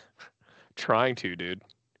 Trying to, dude.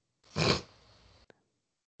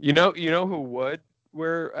 You know who would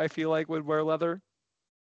wear? I feel like would wear leather.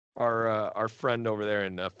 Our friend over there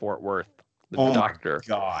in Fort Worth, the doctor.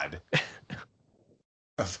 My God.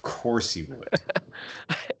 Of course he would.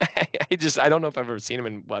 I don't know if I've ever seen him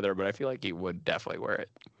in leather, but I feel like he would definitely wear it.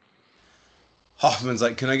 Hoffman's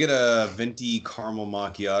like, "Can I get a venti caramel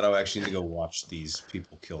macchiato? I actually need to go watch these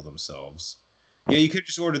people kill themselves." Yeah, you could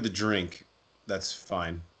just order the drink. That's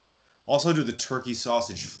fine. Also do the turkey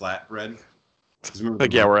sausage flatbread.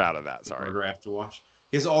 We're out of that. Sorry. Burger after watch.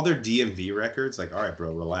 He has all their DMV records. Like, all right,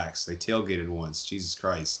 bro, relax. They tailgated once. Jesus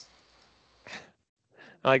Christ.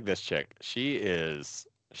 I like this chick. She's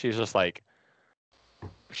just like,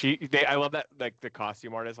 I love that, like, the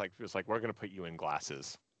costume artist, like, was like, we're going to put you in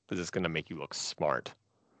glasses because it's going to make you look smart.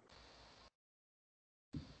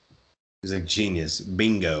 He's like, genius.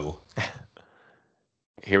 Bingo.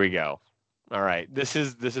 Here we go. All right. This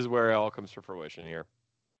is where it all comes to fruition here.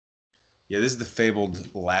 Yeah, this is the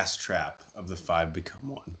fabled last trap of the 5 become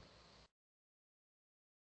 1.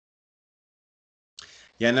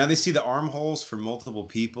 Yeah, now they see the armholes for multiple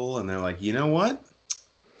people, and they're like, you know what?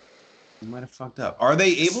 You might have fucked up. Are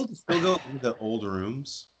they able to still go into the old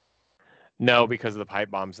rooms? No, because the pipe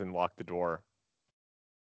bombs didn't lock the door.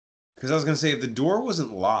 Because I was going to say, if the door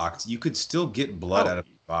wasn't locked, you could still get blood out of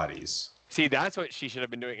bodies. See, that's what she should have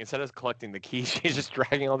been doing. Instead of collecting the keys, she's just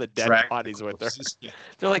dragging all the dead bodies with her. Yeah.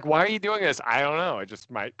 They're like, why are you doing this? I don't know. It just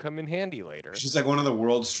might come in handy later. She's like one of the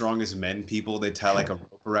world's strongest men people. They tie like a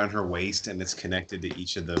rope around her waist, and it's connected to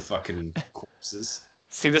each of the fucking corpses.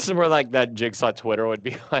 See, this is where like that Jigsaw Twitter would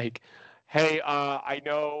be like, hey, I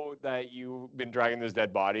know that you've been dragging those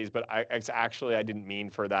dead bodies, but I didn't mean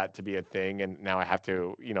for that to be a thing, and now I have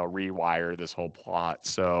to, rewire this whole plot.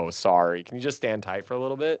 So sorry. Can you just stand tight for a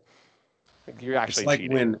little bit? You're actually it's like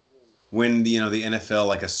cheating. when the NFL,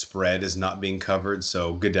 like a spread is not being covered,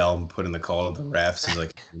 so Goodell put in the call to the refs. He's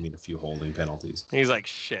like, we need a few holding penalties. He's like,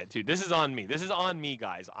 shit, dude, this is on me. This is on me,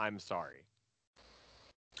 guys. I'm sorry.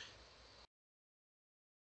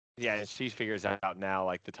 Yeah, she figures out now,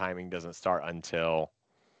 like, the timing doesn't start until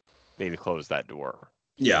they close that door.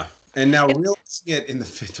 Yeah, and now realizing it in the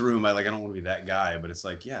 5th room, I don't want to be that guy, but it's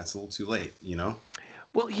like, yeah, it's a little too late,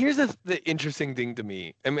 Well, here's the interesting thing to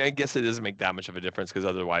me. I mean, I guess it doesn't make that much of a difference because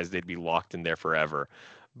otherwise they'd be locked in there forever.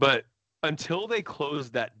 But until they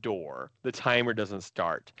close that door, the timer doesn't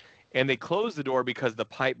start. And they close the door because the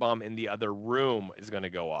pipe bomb in the other room is going to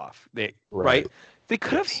go off. Right? They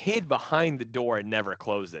could have hid behind the door and never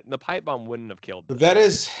closed it. And the pipe bomb wouldn't have killed them. That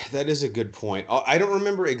is a good point. I don't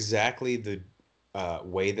remember exactly the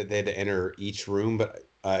way that they had to enter each room, but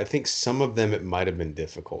I think some of them it might have been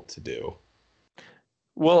difficult to do.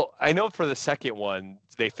 Well, I know for the second one,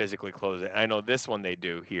 they physically close it. I know this one they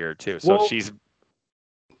do here, too. So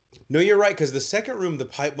No, you're right, because the second room, the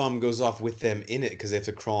pipe bomb goes off with them in it because they have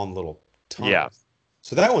to crawl in little tunnels. Yeah.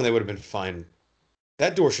 So that one, they would have been fine.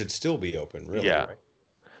 That door should still be open, really. Yeah. Right?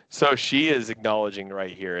 So she is acknowledging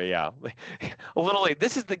right here, yeah. A little late.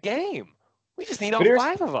 This is the game. We just need all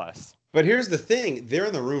 5 of us. But here's the thing. They're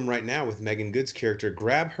in the room right now with Megan Good's character.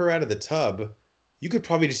 Grab her out of the tub. You could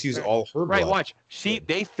probably just use all her blood. Right, watch.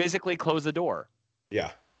 They physically close the door.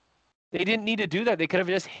 Yeah. They didn't need to do that. They could have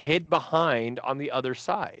just hid behind on the other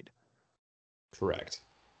side. Correct.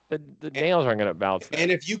 The nails aren't going to bounce.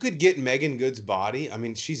 And if you could get Megan Good's body, I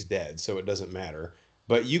mean, she's dead, so it doesn't matter.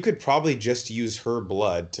 But you could probably just use her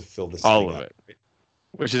blood to fill this all thing of up. it.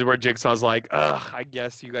 Which is where Jigsaw's like, I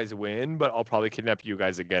guess you guys win, but I'll probably kidnap you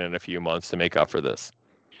guys again in a few months to make up for this.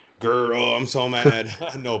 Girl, I'm so mad.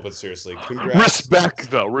 No, but seriously, congrats.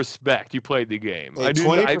 Respect, though. Respect. You played the game. Hey,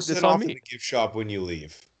 20% off in the gift shop when you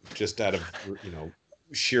leave, just out of,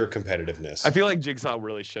 sheer competitiveness. I feel like Jigsaw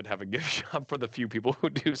really should have a gift shop for the few people who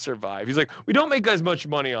do survive. He's like, we don't make as much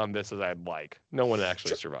money on this as I'd like. No one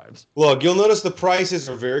actually survives. Look, you'll notice the prices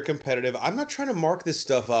are very competitive. I'm not trying to mark this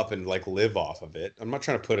stuff up and live off of it. I'm not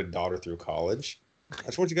trying to put a daughter through college. I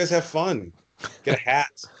just want you guys to have fun. Get a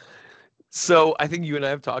hat. So I think you and I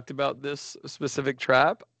have talked about this specific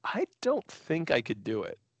trap. I don't think I could do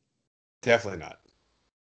it. Definitely not.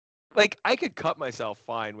 Like, I could cut myself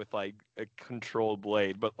fine with, a controlled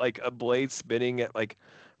blade, but, a blade spinning at,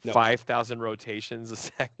 5,000 rotations a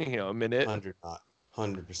second, a minute. 100 not.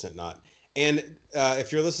 100% not. And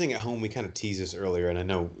if you're listening at home, we kind of teased this earlier, and I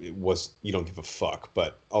know you don't give a fuck,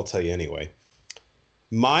 but I'll tell you anyway.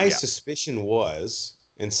 My suspicion was,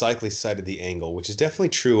 and Cycly cited the angle, which is definitely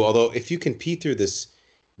true, although if you can pee through this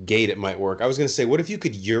gate, it might work. I was going to say, what if you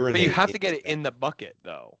could urinate? But you have to get it in the bucket,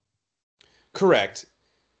 though. Correct.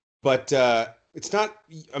 But it's not.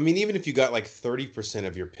 I mean, even if you got 30%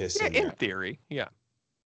 of your piss in there. In theory, yeah.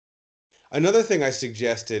 Another thing I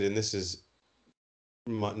suggested, and this is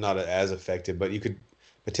not as effective, but you could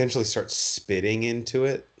potentially start spitting into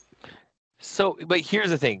it. So, but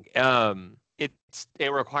here's the thing.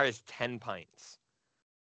 It requires 10 pints.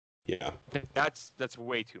 Yeah. That's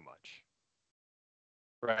way too much.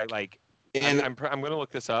 Right? And I'm going to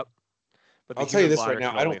look this up. But I'll tell you this right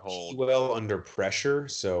now, I don't pee well under pressure,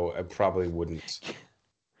 so I probably wouldn't.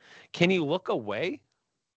 Can you look away?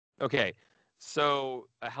 Okay, so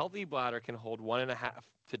a healthy bladder can hold 1.5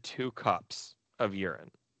 to 2 cups of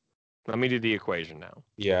urine. Let me do the equation now.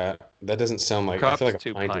 Yeah, that doesn't sound like... Cups, I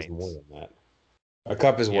feel like a pint is more than that. A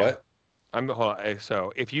cup is what?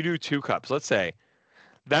 So if you do 2 cups, let's say,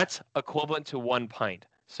 that's equivalent to 1 pint.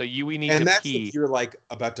 So you would need to pee. And that's if you're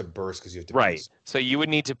about to burst because you have to pee. Right. So you would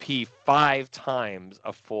need to pee 5 times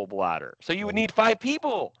a full bladder. So you would need 5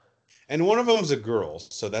 people. And one of them's a girl,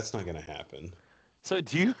 so that's not going to happen. So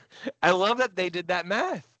I love that they did that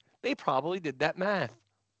math. They probably did that math.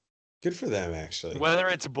 Good for them, actually. Whether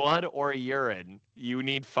it's blood or urine, you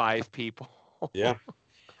need 5 people. Yeah.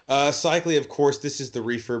 Cycly, of course, this is the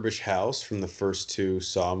refurbished house from the first 2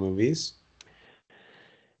 Saw movies.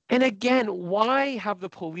 And again, why have the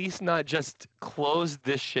police not just closed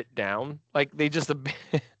this shit down? They just...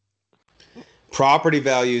 Property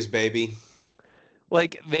values, baby.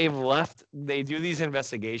 They've left... They do these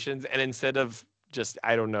investigations, and instead of just,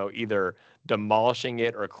 I don't know, either demolishing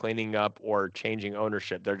it or cleaning up or changing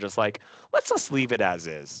ownership, they're just let's just leave it as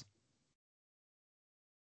is.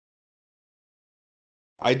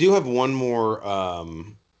 I do have one more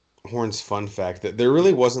Horns fun fact, that there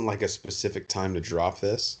really wasn't a specific time to drop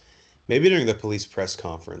this. Maybe during the police press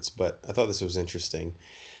conference, but I thought this was interesting.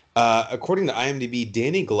 According to IMDb,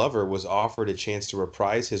 Danny Glover was offered a chance to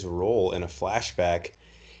reprise his role in a flashback.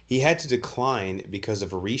 He had to decline because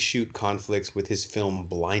of reshoot conflicts with his film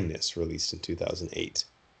Blindness, released in 2008.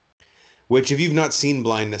 Which, if you've not seen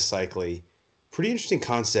Blindness, Cycly, pretty interesting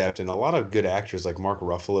concept, and a lot of good actors like Mark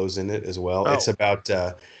Ruffalo's in it as well. Oh. It's about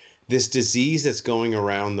this disease that's going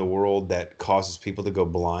around the world that causes people to go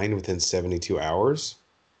blind within 72 hours.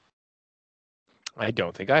 I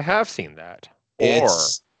don't think I have seen that. Or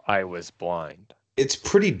I was blind. It's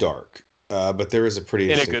pretty dark, but there is a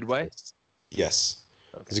pretty... In a good way? Twist. Yes.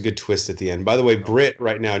 Okay. There's a good twist at the end. By the way, Britt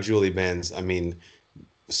right now, Julie Benz, I mean,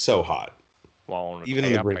 so hot. Well, even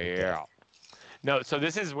in the brink. No, so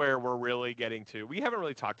this is where we're really getting to... We haven't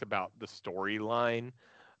really talked about the storyline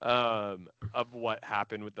of what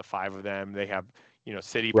happened with the 5 of them. They have...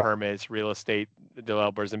 city permits, real estate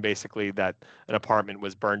developers, and basically that an apartment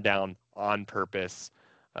was burned down on purpose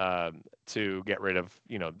to get rid of,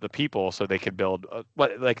 the people so they could build,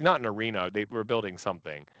 not an arena. They were building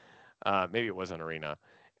something. Maybe it was an arena.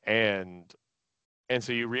 And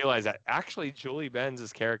so you realize that actually Julie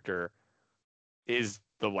Benz's character is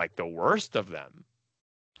the worst of them.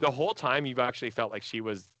 The whole time you've actually felt like she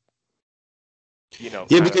was, Yeah,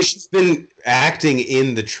 because she's been acting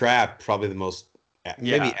in the trap probably the most Maybe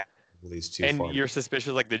Yeah. actively is too And far. you're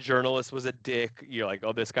suspicious, like the journalist was a dick. You're like,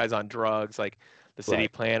 oh, this guy's on drugs, like the city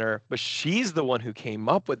Right. planner. But she's the one who came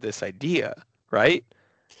up with this idea, right?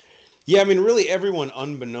 Yeah, I mean, really, everyone,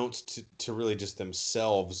 unbeknownst to really just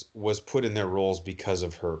themselves, was put in their roles because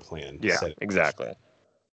of her plan. Yeah, Set. exactly.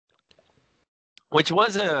 Which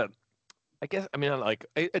was I guess, I mean, like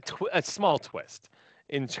a small twist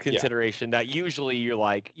into Yeah. consideration that usually you're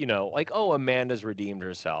like, like, oh, Amanda's redeemed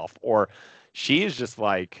herself, or she is just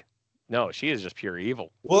like, no, she is just pure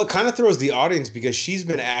evil. Well, it kind of throws the audience because she's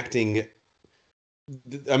been acting.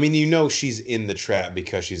 I mean, she's in the trap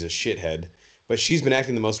because she's a shithead, but she's been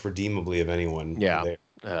acting the most redeemably of anyone Yeah. there.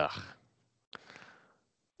 Ugh.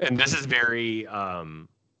 And this is very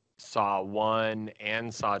Saw 1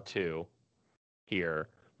 and Saw 2 here,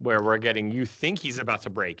 where we're getting, you think he's about to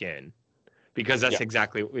break in, because that's Yeah.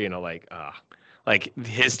 exactly, like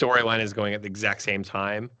his storyline is going at the exact same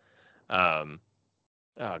time. Oh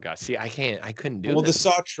god, see, I couldn't do Well, the this.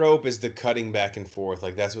 Saw trope is the cutting back and forth.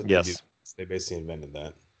 Like that's what they do. Yes. They basically invented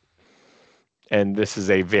that. And this is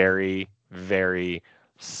a very, very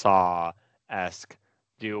Saw-esque,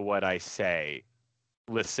 do what I say,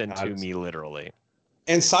 listen to me literally.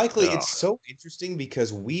 And cyclically, Ugh. it's so interesting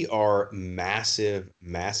because we are massive,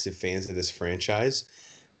 massive fans of this franchise.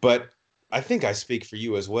 But I think I speak for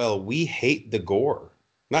you as well. We hate the gore.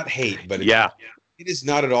 Not hate, but Yeah. it is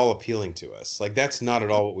not at all appealing to us. Like that's not at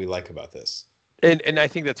all what we like about this. And I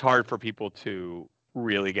think that's hard for people to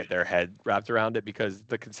really get their head wrapped around it, because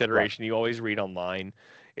the consideration you always read online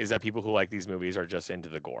is that people who like these movies are just into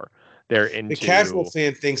the gore. They're into The casual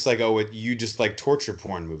fan thinks like, oh, you just like torture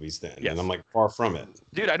porn movies then. Yes. And I'm like, far from it.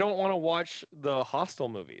 Dude, I don't want to watch the Hostel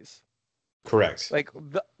movies. Correct. Like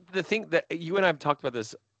the thing that you and I have talked about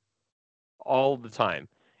this all the time.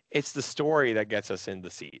 It's the story that gets us in the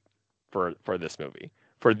seat for this movie,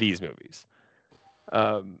 for these movies.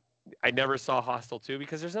 I never saw Hostel 2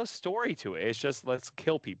 because there's no story to it. It's just let's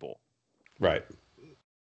kill people. Right.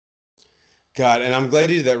 God, and I'm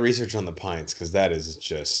glad you did that research on the pints because that is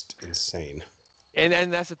just insane.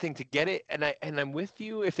 And that's the thing, to get it, and I'm with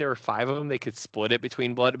you. If there were 5 of them, they could split it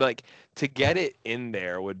between blood. But like to get it in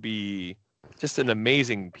there would be just an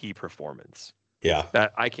amazing P performance. Yeah.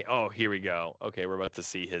 That I can't. Oh, here we go. Okay, we're about to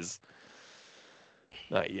see his.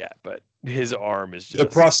 Not yet, but his arm is just. The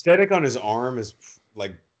prosthetic on his arm is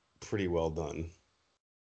like pretty well done.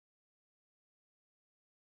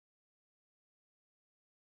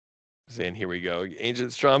 And here we go.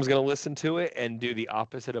 Agent Strom's going to listen to it and do the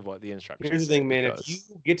opposite of what the instructions. Here's the thing, man. If you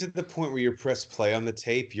get to the point where you press play on the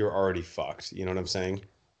tape, you're already fucked. You know what I'm saying?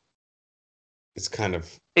 It's kind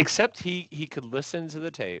of. Except he could listen to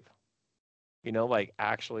the tape. Like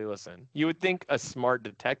actually listen. You would think a smart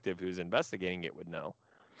detective who's investigating it would know.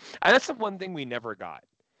 And that's the one thing we never got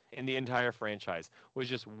in the entire franchise, was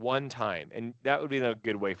just one time, and that would be a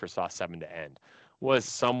good way for Saw 7 to end, was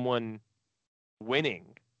someone winning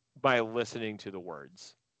by listening to the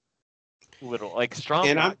words. Little like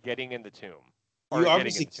Strom not getting in the tomb. You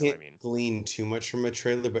obviously can't glean too much from a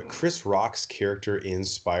trailer, but Chris Rock's character in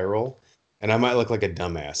Spiral, and I might look like a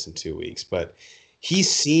dumbass in 2 weeks, but he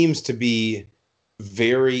seems to be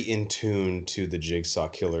very in tune to the Jigsaw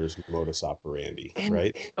Killer's modus operandi,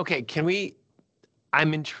 right? Okay, can we?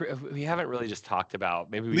 I'm intrigued. We haven't really just talked about.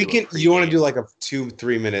 Maybe we can. You want to do like a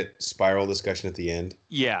 2-3 minute Spiral discussion at the end?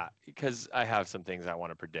 Yeah, because I have some things I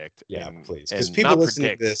want to predict. Yeah, please. Because people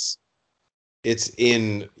listening to this, it's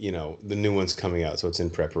in the new one's coming out, so it's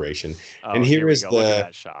in preparation. Oh, and here is Look at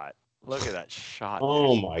that shot. Look at that shot.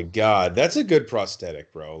 Oh my god, that's a good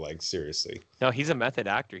prosthetic, bro. Like seriously. No, he's a method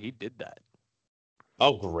actor. He did that.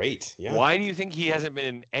 Oh, great. Yeah. Why do you think he hasn't been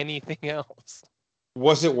in anything else?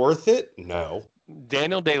 Was it worth it? No.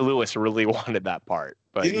 Daniel Day-Lewis really wanted that part,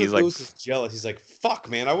 but Daniel he's Day-Lewis is jealous. He's like, "Fuck,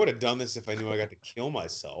 man, I would have done this if I knew I got to kill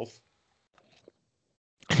myself."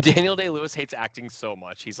 Daniel Day-Lewis hates acting so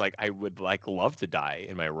much. He's like, I would love to die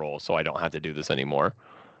in my role, so I don't have to do this anymore.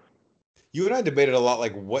 You and I debated a lot,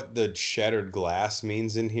 like what the shattered glass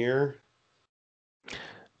means in here.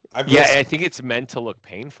 I think it's meant to look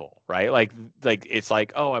painful, right? Like it's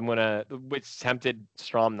like, oh, which tempted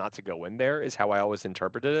Strom not to go in there is how I always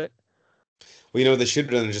interpreted it. Well, they should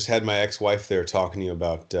have done just had my ex-wife there talking to you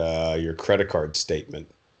about your credit card statement.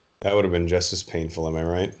 That would have been just as painful, am I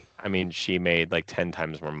right? I mean, she made like 10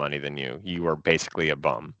 times more money than you. You were basically a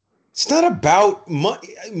bum. It's not about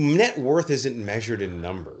money. Net worth isn't measured in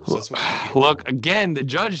numbers. That's what. Look, again, the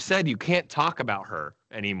judge said you can't talk about her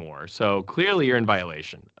anymore. So clearly you're in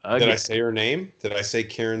violation. Did I Again. say her name? Did I say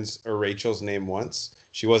Karen's or Rachel's name once?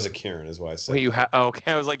 She was a Karen, is why I said. Wait, you have? Oh,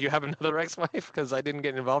 okay, I was like, you have another ex-wife because I didn't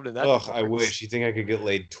get involved in that. Ugh, divorce. I wish. You think I could get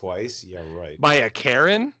laid twice? Yeah, right. By a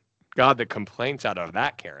Karen? God, the complaints out of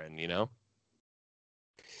that Karen, you know?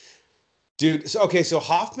 Dude, so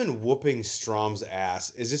Hoffman whooping Strom's ass.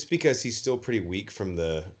 Is this because he's still pretty weak from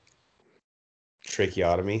the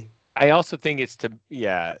tracheotomy? I also think it's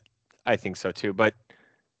yeah, I think so too. But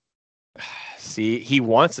see, he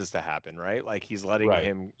wants this to happen, right? Like he's letting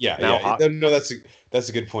him. Yeah. No, that's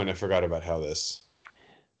a good point. I forgot about how this.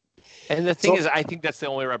 And the thing is, I think that's the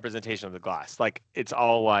only representation of the glass. Like it's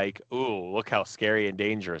all like, ooh, look how scary and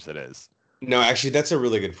dangerous it is. No, actually, that's a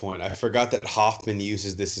really good point. I forgot that Hoffman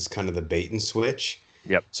uses this as kind of the bait and switch.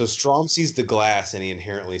 Yep. So Strom sees the glass and he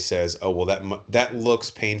inherently says, "Oh, well, that looks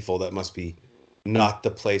painful. That must be not the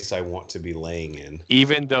place I want to be laying in."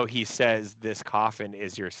 Even though he says this coffin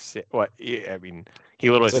is your what? I mean, he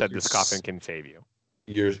literally said this coffin can save you.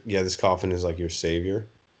 This coffin is like your savior.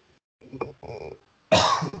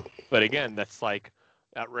 But again, that's like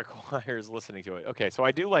that requires listening to it. Okay, so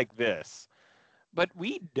I do like this, but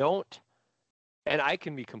we don't. And I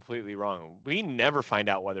can be completely wrong. We never find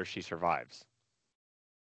out whether she survives.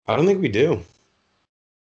 I don't think we do.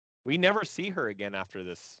 We never see her again after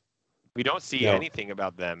this. We don't see anything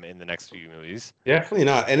about them in the next few movies. Definitely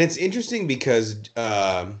not. And it's interesting because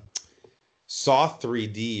Saw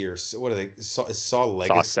 3D or what are they? Saw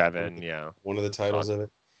Legacy. Saw 7, yeah. One of the titles of it.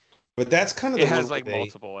 But that's kind of it has like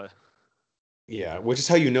multiple. Yeah, which is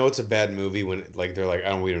how you know it's a bad movie when like they're like,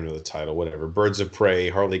 we don't know the title, whatever. Birds of Prey,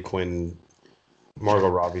 Harley Quinn, Margot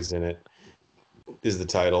Robbie's in it is the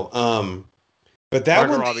title. But that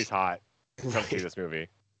Margot Robbie's hot. Come see this movie.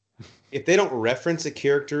 If they don't reference a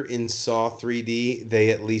character in Saw 3D,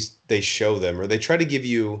 they show them or they try to give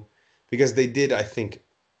you, because they did, I think,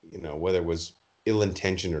 whether it was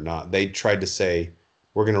ill-intentioned or not, they tried to say,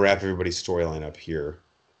 we're going to wrap everybody's storyline up here.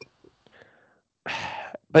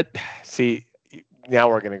 But see,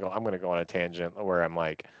 now I'm going to go on a tangent where I'm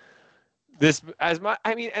like,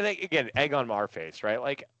 and again, egg on our face, right?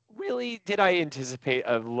 Like, really, did I anticipate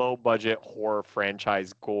a low-budget horror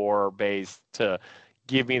franchise gore base to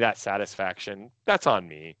give me that satisfaction? That's on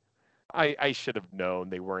me. I should have known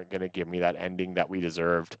they weren't going to give me that ending that we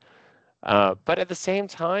deserved. But at the same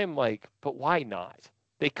time, but why not?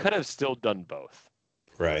 They could have still done both.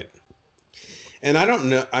 Right. And I don't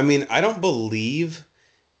know. I mean, I don't believe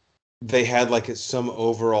they had some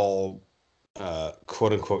overall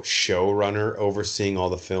quote unquote showrunner overseeing all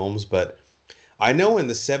the films, but I know in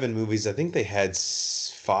the 7 movies, I think they had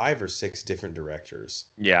 5 or 6 different directors.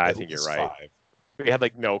 Yeah, I think you're right. 5. We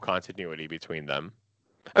had no continuity between them.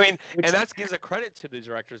 I mean, and that gives a credit to the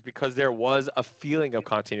directors because there was a feeling of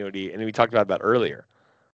continuity, and we talked about that earlier.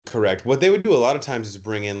 Correct. What they would do a lot of times is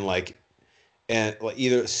bring in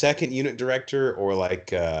either a second unit director or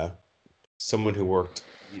someone who worked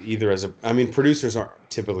either producers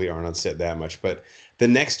typically aren't on set that much, but the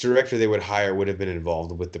next director they would hire would have been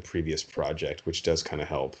involved with the previous project, which does kind of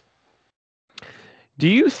help. Do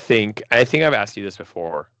you think, I think I've asked you this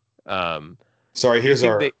before. Sorry, here's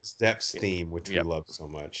our Steps theme, which we love so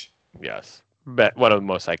much. Yes. But one of the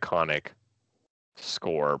most iconic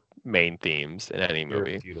score main themes in any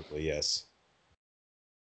movie. Beautifully, yes.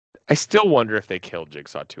 I still wonder if they killed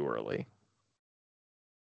Jigsaw too early.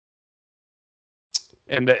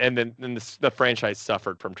 And then the franchise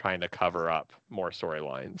suffered from trying to cover up more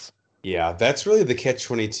storylines. Yeah, that's really the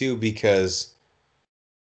catch-22 because,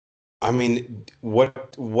 I mean,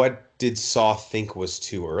 what did Saw think was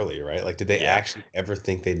too early, right? Did they actually ever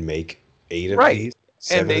think they'd make 8 of these?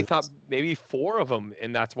 And they thought maybe 4 of them,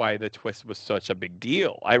 and that's why the twist was such a big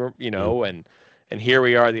deal. And here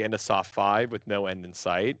we are at the end of Saw 5 with no end in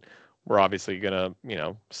sight. We're obviously gonna,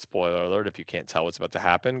 spoiler alert if you can't tell what's about to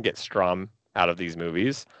happen, get Strom out of these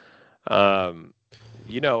movies. And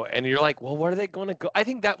you're like, well, where are they going to go? I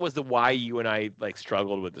think that was the why you and I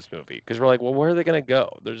struggled with this movie, because we're like, well, where are they going to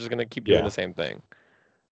go? They're just going to keep doing the same thing.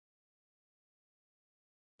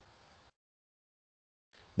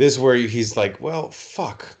 This is where he's like, well,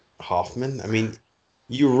 fuck, Hoffman. I mean,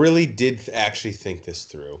 you really did actually think this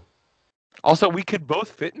through. Also, we could both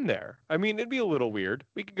fit in there. I mean, it'd be a little weird.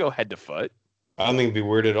 We could go head to foot. I don't think it'd be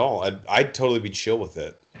weird at all. I'd totally be chill with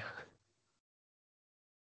it.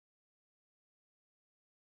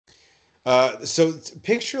 So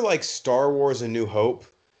picture Star Wars: A New Hope,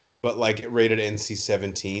 but rated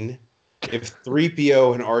NC-17. If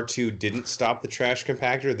 3PO and R2 didn't stop the trash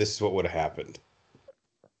compactor, this is what would have happened.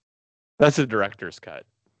 That's the director's cut.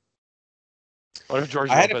 What if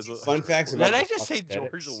George Lopez? Fun facts Did about. I just say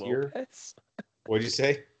George Lopez? What'd you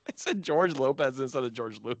say? I said George Lopez instead of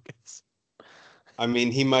George Lucas. I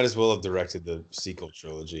mean, he might as well have directed the sequel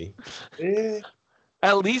trilogy.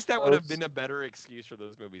 At least that would have been a better excuse for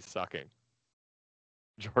those movies sucking.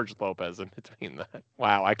 George Lopez in between that.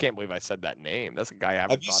 Wow, I can't believe I said that name. That's a guy I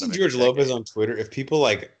haven't Have you seen George Lopez on Twitter? If people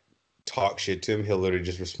like talk shit to him, he'll literally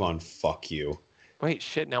just respond, "Fuck you." Wait,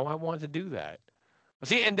 shit, now I want to do that.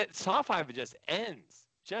 See, and Saw 5 just ends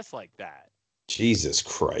just like that. Jesus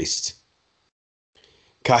Christ.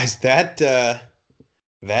 Guys, that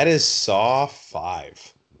is Saw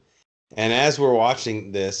 5. And as we're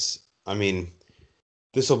watching this, I mean,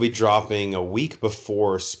 this will be dropping a week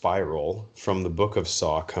before Spiral from the Book of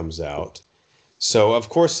Saw comes out. So, of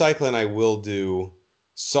course, Cycla and I will do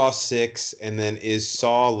Saw 6, and then is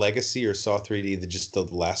Saw Legacy or Saw 3D just the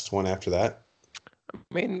last one after that?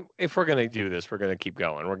 I mean, if we're gonna do this, we're gonna keep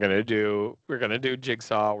going. We're gonna do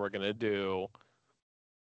Jigsaw. We're gonna do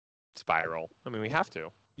Spiral. I mean, we have to.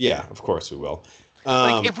 Yeah, of course we will.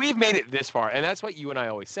 Like if we've made it this far, and that's what you and I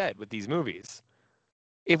always said with these movies.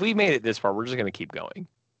 If we made it this far, we're just gonna keep going.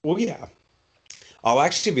 Well, yeah. I'll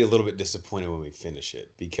actually be a little bit disappointed when we finish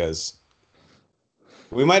it because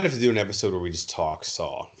we might have to do an episode where we just talk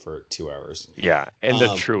Saw for 2 hours. Yeah, and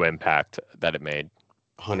the true impact that it made.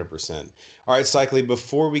 100%. All right, Cycly,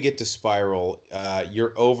 before we get to Spiral,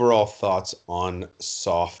 your overall thoughts on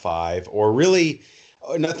Saw 5, or really,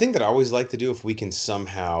 a thing that I always like to do if we can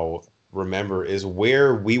somehow remember is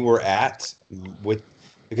where we were at with,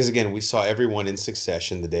 because again, we saw everyone in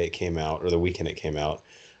succession the day it came out, or the weekend it came out.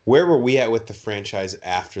 Where were we at with the franchise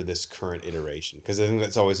after this current iteration? Because I think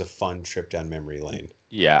that's always a fun trip down memory lane.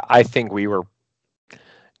 Yeah, I think we were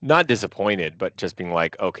not disappointed, but just being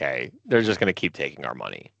like, okay, they're just going to keep taking our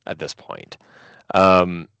money at this point.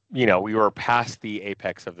 We were past the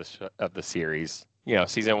apex of the series.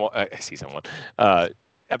 Season one,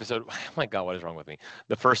 episode. Oh my God, what is wrong with me?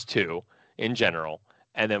 The first two in general,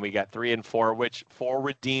 and then we got 3 and 4, which 4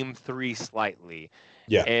 redeemed 3 slightly.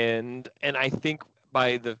 Yeah, and I think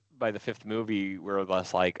by the 5th movie, we're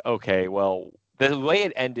less like, okay, well, the way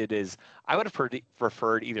it ended is I would have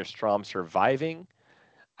preferred either Strom surviving,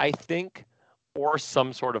 I think, or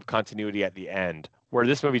some sort of continuity at the end, where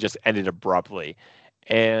this movie just ended abruptly.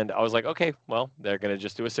 And I was like, okay, well, they're going to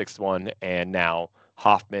just do a 6th one, and now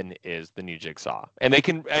Hoffman is the new Jigsaw. And I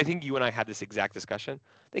think you and I had this exact discussion,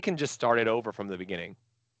 they can just start it over from the beginning.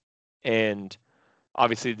 And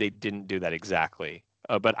obviously they didn't do that exactly.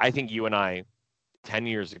 But I think you and I, 10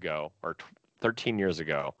 years ago, or 13 years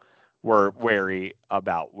ago, were wary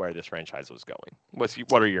about where this franchise was going.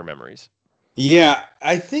 What are your memories? Yeah,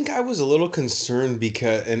 I think I was a little concerned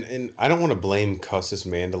because, and I don't want to blame Costas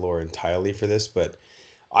Mandylor entirely for this, but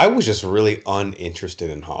I was just really uninterested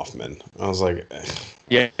in Hoffman. I was like,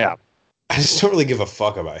 yeah, I just don't really give a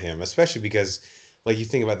fuck about him, especially because, like, you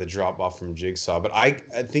think about the drop off from Jigsaw, but I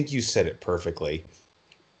think you said it perfectly.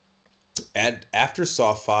 After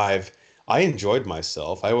Saw 5, I enjoyed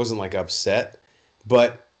myself. I wasn't like upset,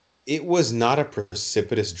 but it was not a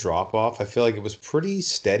precipitous drop off. I feel like it was pretty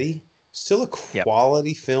steady. Still a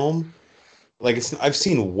quality film. Like I've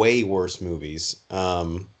seen way worse movies.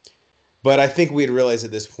 But I think we had realized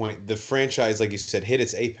at this point the franchise, like you said, hit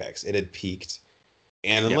its apex. It had peaked.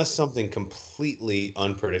 And unless something completely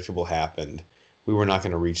unpredictable happened, we were not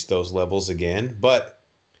going to reach those levels again. But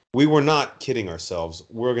we were not kidding ourselves.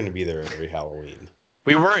 We're going to be there every Halloween.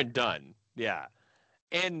 We weren't done. Yeah.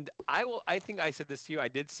 And I think I said this to you. I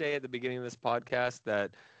did say at the beginning of this podcast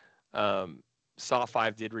that Saw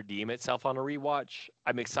 5 did redeem itself on a rewatch.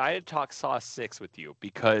 I'm excited to talk Saw 6 with you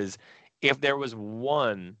because if there was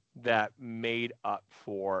one that made up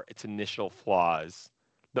for its initial flaws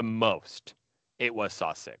the most, it was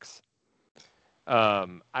Saw 6.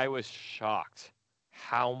 I was shocked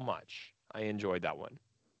how much I enjoyed that one.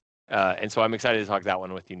 And so I'm excited to talk that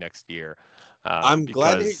one with you next year. I'm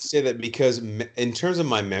glad to say that because in terms of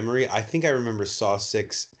my memory, I think I remember Saw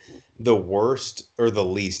 6 the worst, or the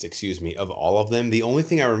least, of all of them. The only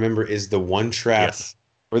thing I remember is the one trap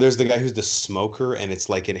where there's the guy who's the smoker and it's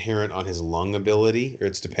like inherent on his lung ability, or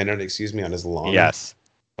it's dependent, on his lung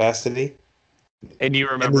capacity. And you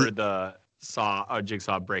remember the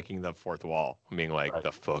Jigsaw breaking the fourth wall, being like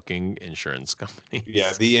the fucking insurance company.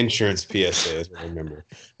 Yeah, the insurance PSA is what I remember.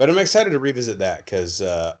 But I'm excited to revisit that because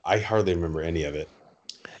I hardly remember any of it.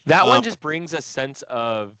 That one just brings a sense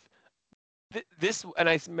of this, and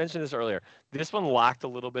I mentioned this earlier. This one lacked a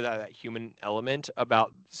little bit of that human element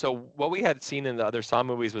about. So what we had seen in the other Saw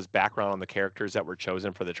movies was background on the characters that were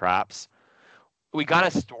chosen for the traps. We got a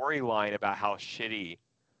storyline about how shitty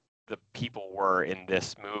the people were in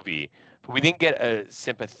this movie, but we didn't get a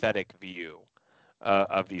sympathetic view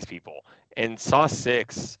of these people. And Saw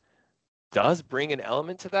 6 does bring an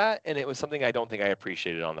element to that, and it was something I don't think I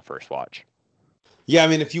appreciated on the first watch. Yeah, I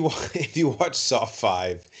mean, if you watch Saw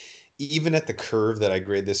 5, even at the curve that I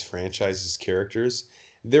grade this franchise's characters,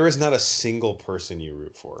 there is not a single person you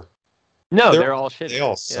root for. No, they're all shitty. They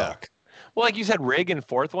all suck. Yeah. Well, like you said, Rig in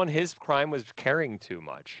fourth one, his crime was caring too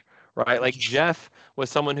much, right? Like Jeff was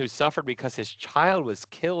someone who suffered because his child was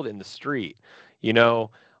killed in the street. You know,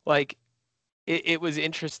 like it was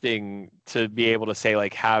interesting to be able to say,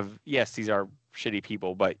 like, yes, these are shitty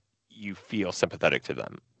people, but you feel sympathetic to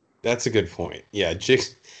them. That's a good point. Yeah,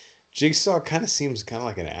 Jigsaw kind of seems kind of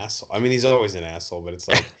like an asshole. I mean, he's always an asshole, but it's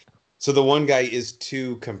like, so the one guy is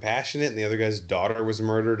too compassionate, and the other guy's daughter was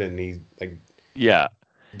murdered, and he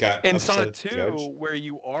got and upset Saw at the 2, judge. where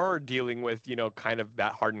you are dealing with, kind of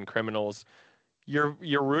that hardened criminals. You're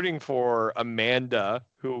rooting for Amanda,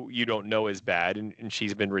 who you don't know is bad, and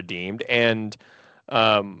she's been redeemed, and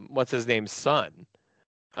what's his name's son,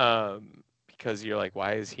 because you're like,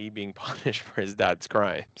 why is he being punished for his dad's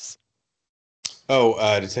crimes?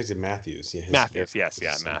 Oh, Detective Matthews. Yeah, Matthews.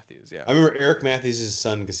 Yeah. I remember Eric Matthews' his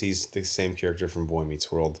son because he's the same character from Boy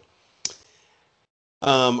Meets World.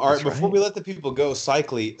 All right, before we let the people go,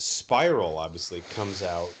 Spiral obviously comes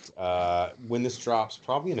out when this drops,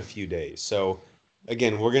 probably in a few days. So,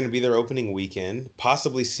 again, we're going to be there opening weekend,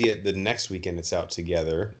 possibly see it the next weekend it's out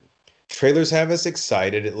together. Trailers have us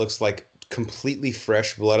excited. It looks like completely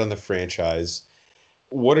fresh blood on the franchise.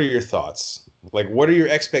 What are your thoughts? Like, what are your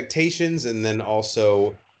expectations? And then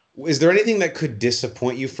also, is there anything that could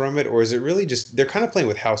disappoint you from it? Or is it really just, they're kind of playing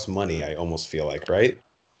with house money, I almost feel like, right?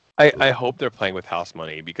 I hope they're playing with house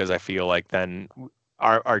money, because I feel like then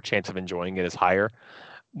our chance of enjoying it is higher.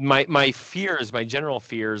 My general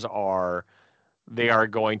fears are they are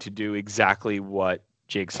going to do exactly what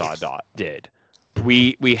Jigsaw did.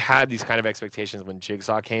 We had these kind of expectations when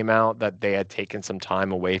Jigsaw came out, that they had taken some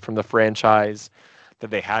time away from the franchise,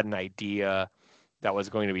 that they had an idea that was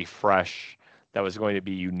going to be fresh, that was going to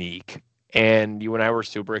be unique. And you and I were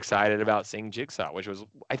super excited about seeing Jigsaw, which was,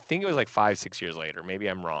 I think it was like 5-6 years later. Maybe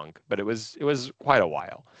I'm wrong, but it was quite a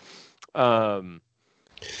while.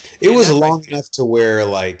 It was long enough to where,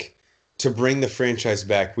 like, to bring the franchise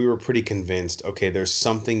back, we were pretty convinced, okay, there's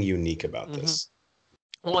something unique about this.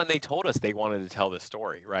 Well, and they told us they wanted to tell this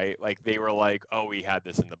story, right? Like, they were like, oh, we had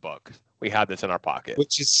this in the book. We had this in our pocket.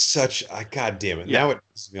 Which is such, God damn it. Yeah. Now it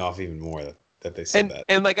pisses me off even more that they said that.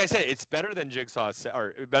 And like I said, it's better than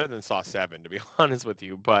or better than Saw 7, to be honest with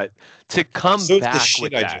you. But to come back the shit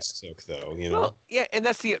with I that, just took, though, Well, yeah, and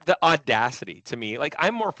that's the audacity to me. Like,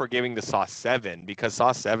 I'm more forgiving to Saw 7, because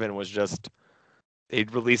Saw 7 was just,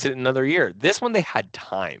 they'd release it in another year. This one, they had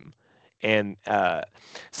time. And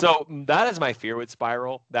so that is my fear with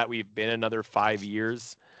Spiral, that we've been another 5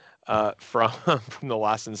 years from the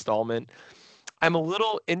last installment. I'm a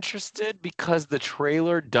little interested because the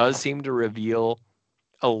trailer does seem to reveal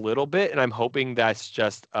a little bit, and I'm hoping that's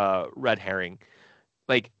just a red herring.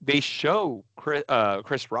 Like, they show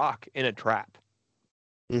Chris Rock in a trap.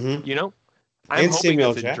 Mm-hmm. I'm hoping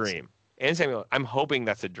that's a dream. And Samuel, I'm hoping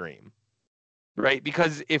that's a dream. Right?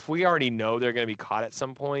 Because if we already know they're going to be caught at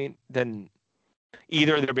some point, then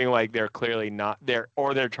either they're being like, they're clearly not there,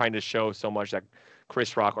 or they're trying to show so much that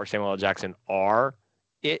Chris Rock or Samuel L. Jackson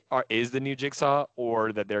is the new Jigsaw,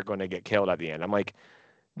 or that they're going to get killed at the end. I'm like,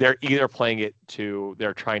 they're either playing it to,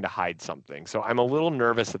 they're trying to hide something. So I'm a little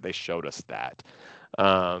nervous that they showed us that.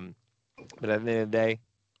 But at the end of the day,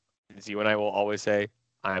 as you and I will always say,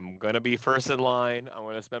 I'm going to be first in line. I'm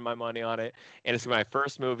going to spend my money on it. And it's my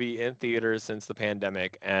first movie in theaters since the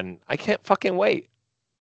pandemic, and I can't fucking wait.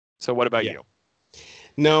 So what about you?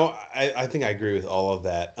 No, I think I agree with all of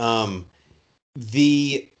that.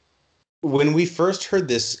 When we first heard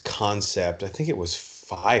this concept, I think it was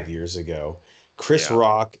 5 years ago, Chris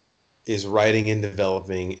Rock is writing and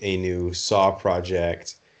developing a new Saw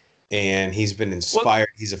project, and he's been inspired.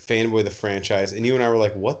 He's a fanboy of the franchise, and you and I were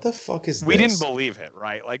like, what the fuck is this? We didn't believe it,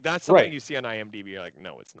 right? Like, that's something you see on IMDb, you're like,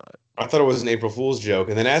 no, it's not. I thought it was an April Fool's joke,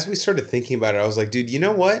 and then as we started thinking about it, I was like, dude, you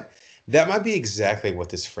know what? That might be exactly what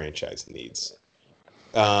this franchise needs.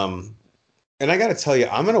 And I got to tell you,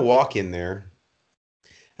 I'm going to walk in there,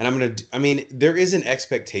 and there is an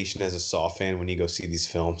expectation as a Saw fan when you go see these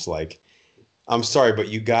films. Like, I'm sorry, but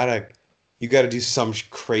you gotta do some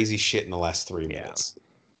crazy shit in the last 3 minutes.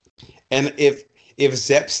 And if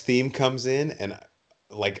Zepp's theme comes in, and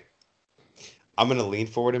like, I'm gonna lean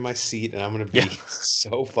forward in my seat, and I'm gonna be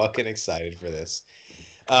so fucking excited for this.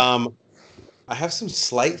 I have some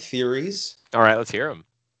slight theories. All right, let's hear them.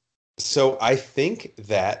 So I think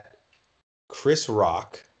that Chris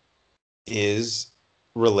Rock is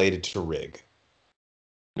related to Rig.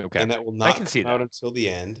 Okay. And that will I not can see come out that. until the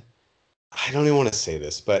end. I don't even want to say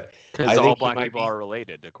this, but Because I all think black people are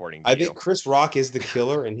related, according to I you. think Chris Rock is the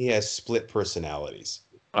killer, and he has split personalities.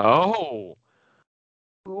 Oh.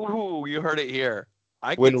 Ooh, you heard it here.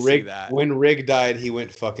 I When can see Rig that. when Rig died, he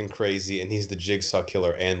went fucking crazy, and he's the Jigsaw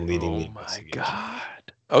killer and leading the Oh my investigation. God.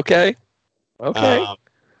 Okay. Okay.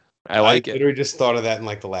 I like it. literally just thought of that in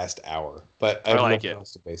like the last hour, but I I have like nothing it.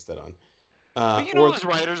 else to base that on. But you know, those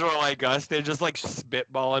writers are like us. They're just like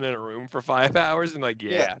spitballing in a room for 5 hours and like,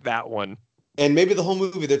 yeah, that one. And maybe the whole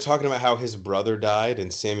movie they're talking about how his brother died,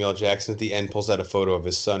 and Samuel L. Jackson at the end pulls out a photo of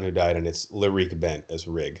his son who died, and it's Larique Bent as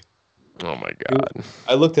Rig. Oh my God.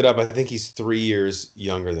 I looked it up. I think he's 3 years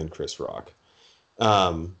younger than Chris Rock.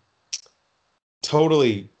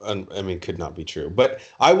 Totally, could not be true. But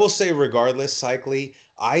I will say, regardless, Cycly,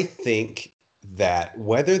 I think that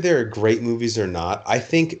whether they're great movies or not, I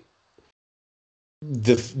think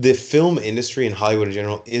the film industry and Hollywood in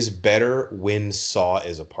general is better when Saw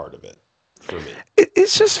is a part of it. For me,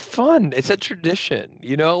 it's just fun. It's a tradition,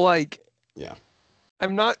 like. Yeah.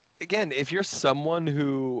 I'm not. Again, if you're someone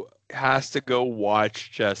who has to go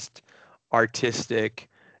watch just artistic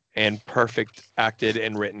and perfect acted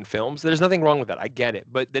and written films, there's nothing wrong with that. I get it.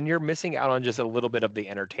 But then you're missing out on just a little bit of the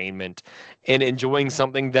entertainment and enjoying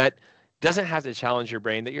something that doesn't have to challenge your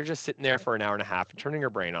brain, that you're just sitting there for an hour and a half and turning your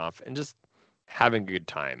brain off and just having a good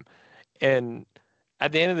time. And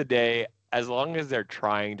at the end of the day, as long as they're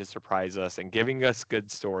trying to surprise us and giving us good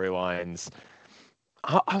storylines,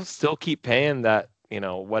 I'll still keep paying that,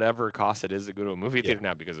 whatever cost it is to go to a movie theater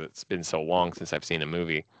now, because it's been so long since I've seen a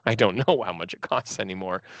movie. I don't know how much it costs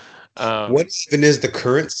anymore. What even is the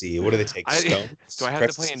currency? What do they take? Stones? Do I have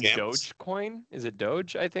to pay in Dogecoin? Is it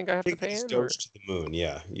Doge? I think I have to pay in. Doge to the moon.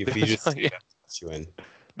 Yeah, if you just yeah. you in.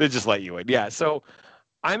 They just let you in. Yeah. So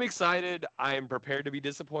I'm excited. I'm prepared to be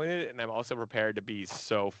disappointed, and I'm also prepared to be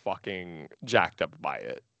so fucking jacked up by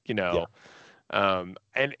it. Yeah.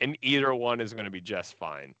 And either one is going to be just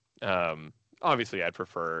fine. Obviously, I'd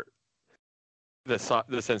prefer the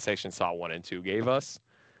sensation Saw 1 and 2 gave us.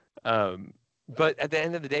 But at the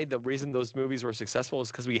end of the day, the reason those movies were successful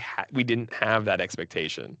is because we didn't have that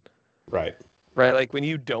expectation. Right. Right. Like when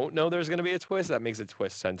you don't know there's going to be a twist, that makes a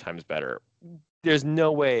twist 10 times better. There's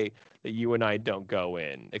no way that you and I don't go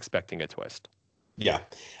in expecting a twist. Yeah.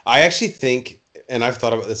 I actually think, and I've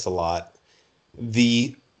thought about this a lot,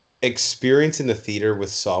 the experience in the theater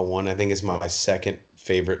with Saw 1, I think, is my second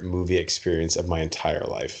favorite movie experience of my entire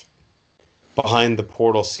life. Behind the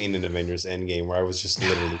portal scene in Avengers Endgame, where I was just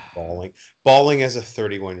literally bawling as a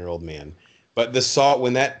 31-year-old man. But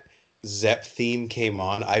when that Zepp theme came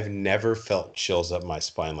on, I've never felt chills up my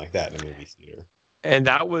spine like that in a movie theater. And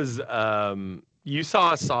that was, you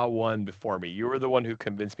saw Saw 1 before me. You were the one who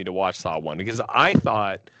convinced me to watch Saw 1, because I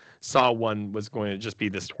thought Saw 1 was going to just be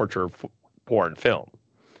this torture porn film.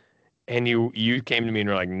 And you came to me and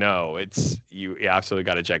were like, no, you absolutely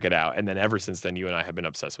got to check it out. And then ever since then, you and I have been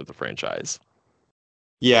obsessed with the franchise.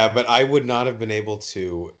 Yeah, but I would not have been able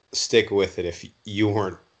to stick with it if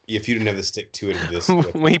you didn't have to stick to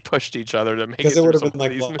it. We pushed each other to make it. Because it would have been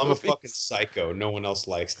like, well, I'm a fucking psycho. No one else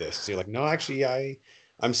likes this. So you're like, no, actually,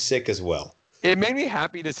 I'm sick as well. It made me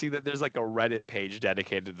happy to see that there's like a Reddit page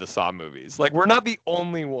dedicated to the Saw movies. Like, we're not the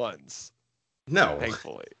only ones. No.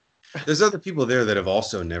 Thankfully. There's other people there that have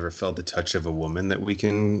also never felt the touch of a woman that we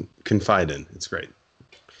can confide in. It's great.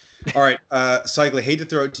 All right, Cycly, hate to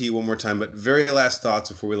throw it to you one more time, but very last thoughts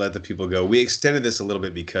before we let the people go. We extended this a little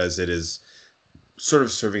bit because it is sort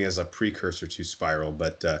of serving as a precursor to Spiral,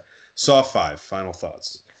 but Saw 5, final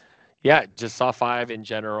thoughts. Yeah, just Saw 5 in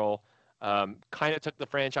general. Kind of took the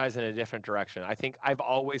franchise in a different direction. I think I've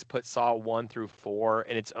always put Saw 1 through 4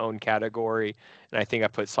 in its own category, and I think I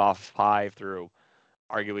put Saw 5 through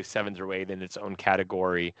arguably 7 through 8 in its own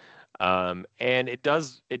category. And it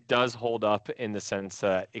does hold up in the sense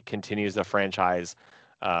that it continues the franchise,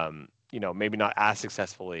 maybe not as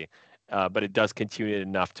successfully, but it does continue it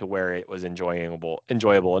enough to where it was enjoyable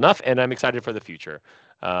enough. And I'm excited for the future.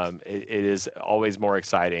 It is always more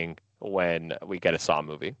exciting when we get a Saw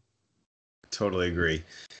movie. Totally agree.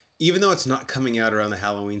 Even though it's not coming out around the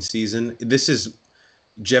Halloween season, this is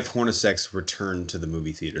Jeff Hornacek's return to the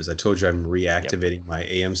movie theaters. I told you I'm reactivating my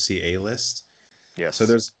AMC A list. Yes. So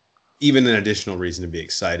there's even an additional reason to be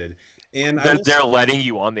excited. And they're letting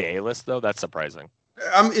you on the A list, though? That's surprising.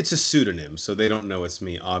 It's a pseudonym, so they don't know it's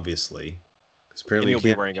me, obviously. Because apparently you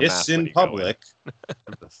can't piss in public.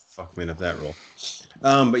 What the fuck made up that rule?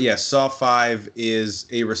 But yeah, Saw 5 is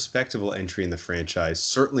a respectable entry in the franchise.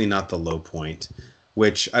 Certainly not the low point,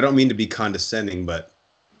 which I don't mean to be condescending, but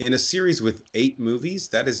in a series with 8 movies,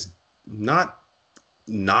 that is not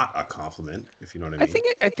a compliment, if you know what I mean.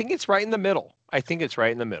 I think it's right in the middle. I think it's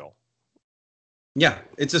right in the middle. Yeah,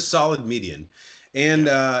 it's a solid median, and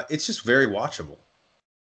it's just very watchable.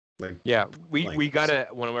 Like, yeah, we gotta,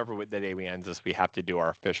 whenever the day we end this, we have to do our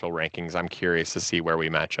official rankings. I'm curious to see where we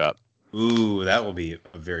match up. Ooh, that will be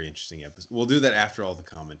a very interesting episode. We'll do that after all the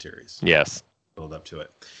commentaries. Yes. Build up to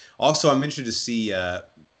it. Also, I'm interested to see a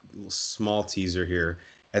little small teaser here.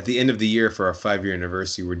 At the end of the year for our 5-year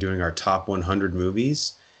anniversary, we're doing our top 100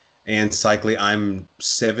 movies. And cycling, I'm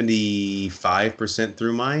 75%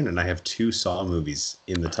 through mine, and I have 2 Saw movies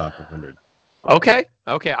in the top 100. Okay.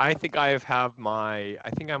 I think I have my. I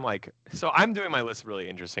think I'm like. So I'm doing my list really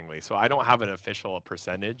interestingly. So I don't have an official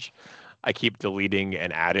percentage. I keep deleting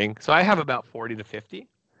and adding. So I have about 40 to 50,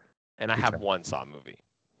 and I have 1 Saw movie.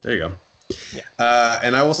 There you go. Yeah.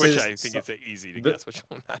 And I will say, which I think it's easy to guess which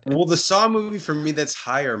one that is. Well, the Saw movie for me that's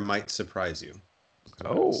higher might surprise you.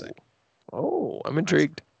 I'm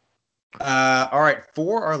intrigued. All right,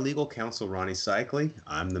 for our legal counsel, Ronnie Cycli,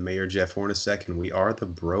 I'm the mayor, Jeff Hornacek, and we are the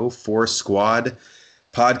Bro Force Squad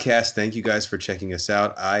podcast. Thank you guys for checking us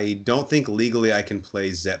out. I don't think legally I can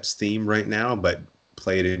play Zepp's theme right now, but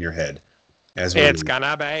play it in your head. It's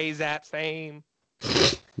gonna be Zepp's theme.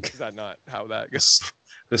 Is that not how that goes?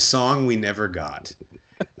 The song we never got.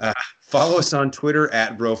 Follow us on Twitter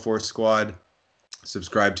at Bro Force Squad.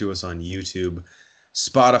 Subscribe to us on YouTube,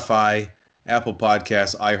 Spotify, Apple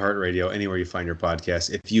Podcasts, iHeartRadio, anywhere you find your podcast.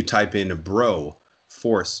 If you type in Bro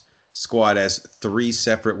Force Squad as 3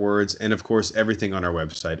 separate words, and of course everything on our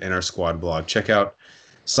website and our squad blog. Check out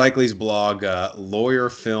Cycli's blog, Lawyer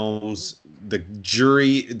Films. The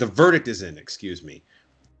verdict is in,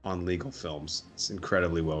 on legal films. It's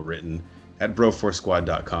incredibly well written at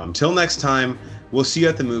broforcesquad.com. Till next time, we'll see you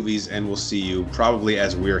at the movies, and we'll see you probably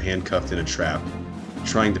as we're handcuffed in a trap,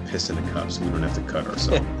 trying to piss in a cup so we don't have to cut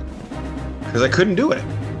ourselves. Because I couldn't do it.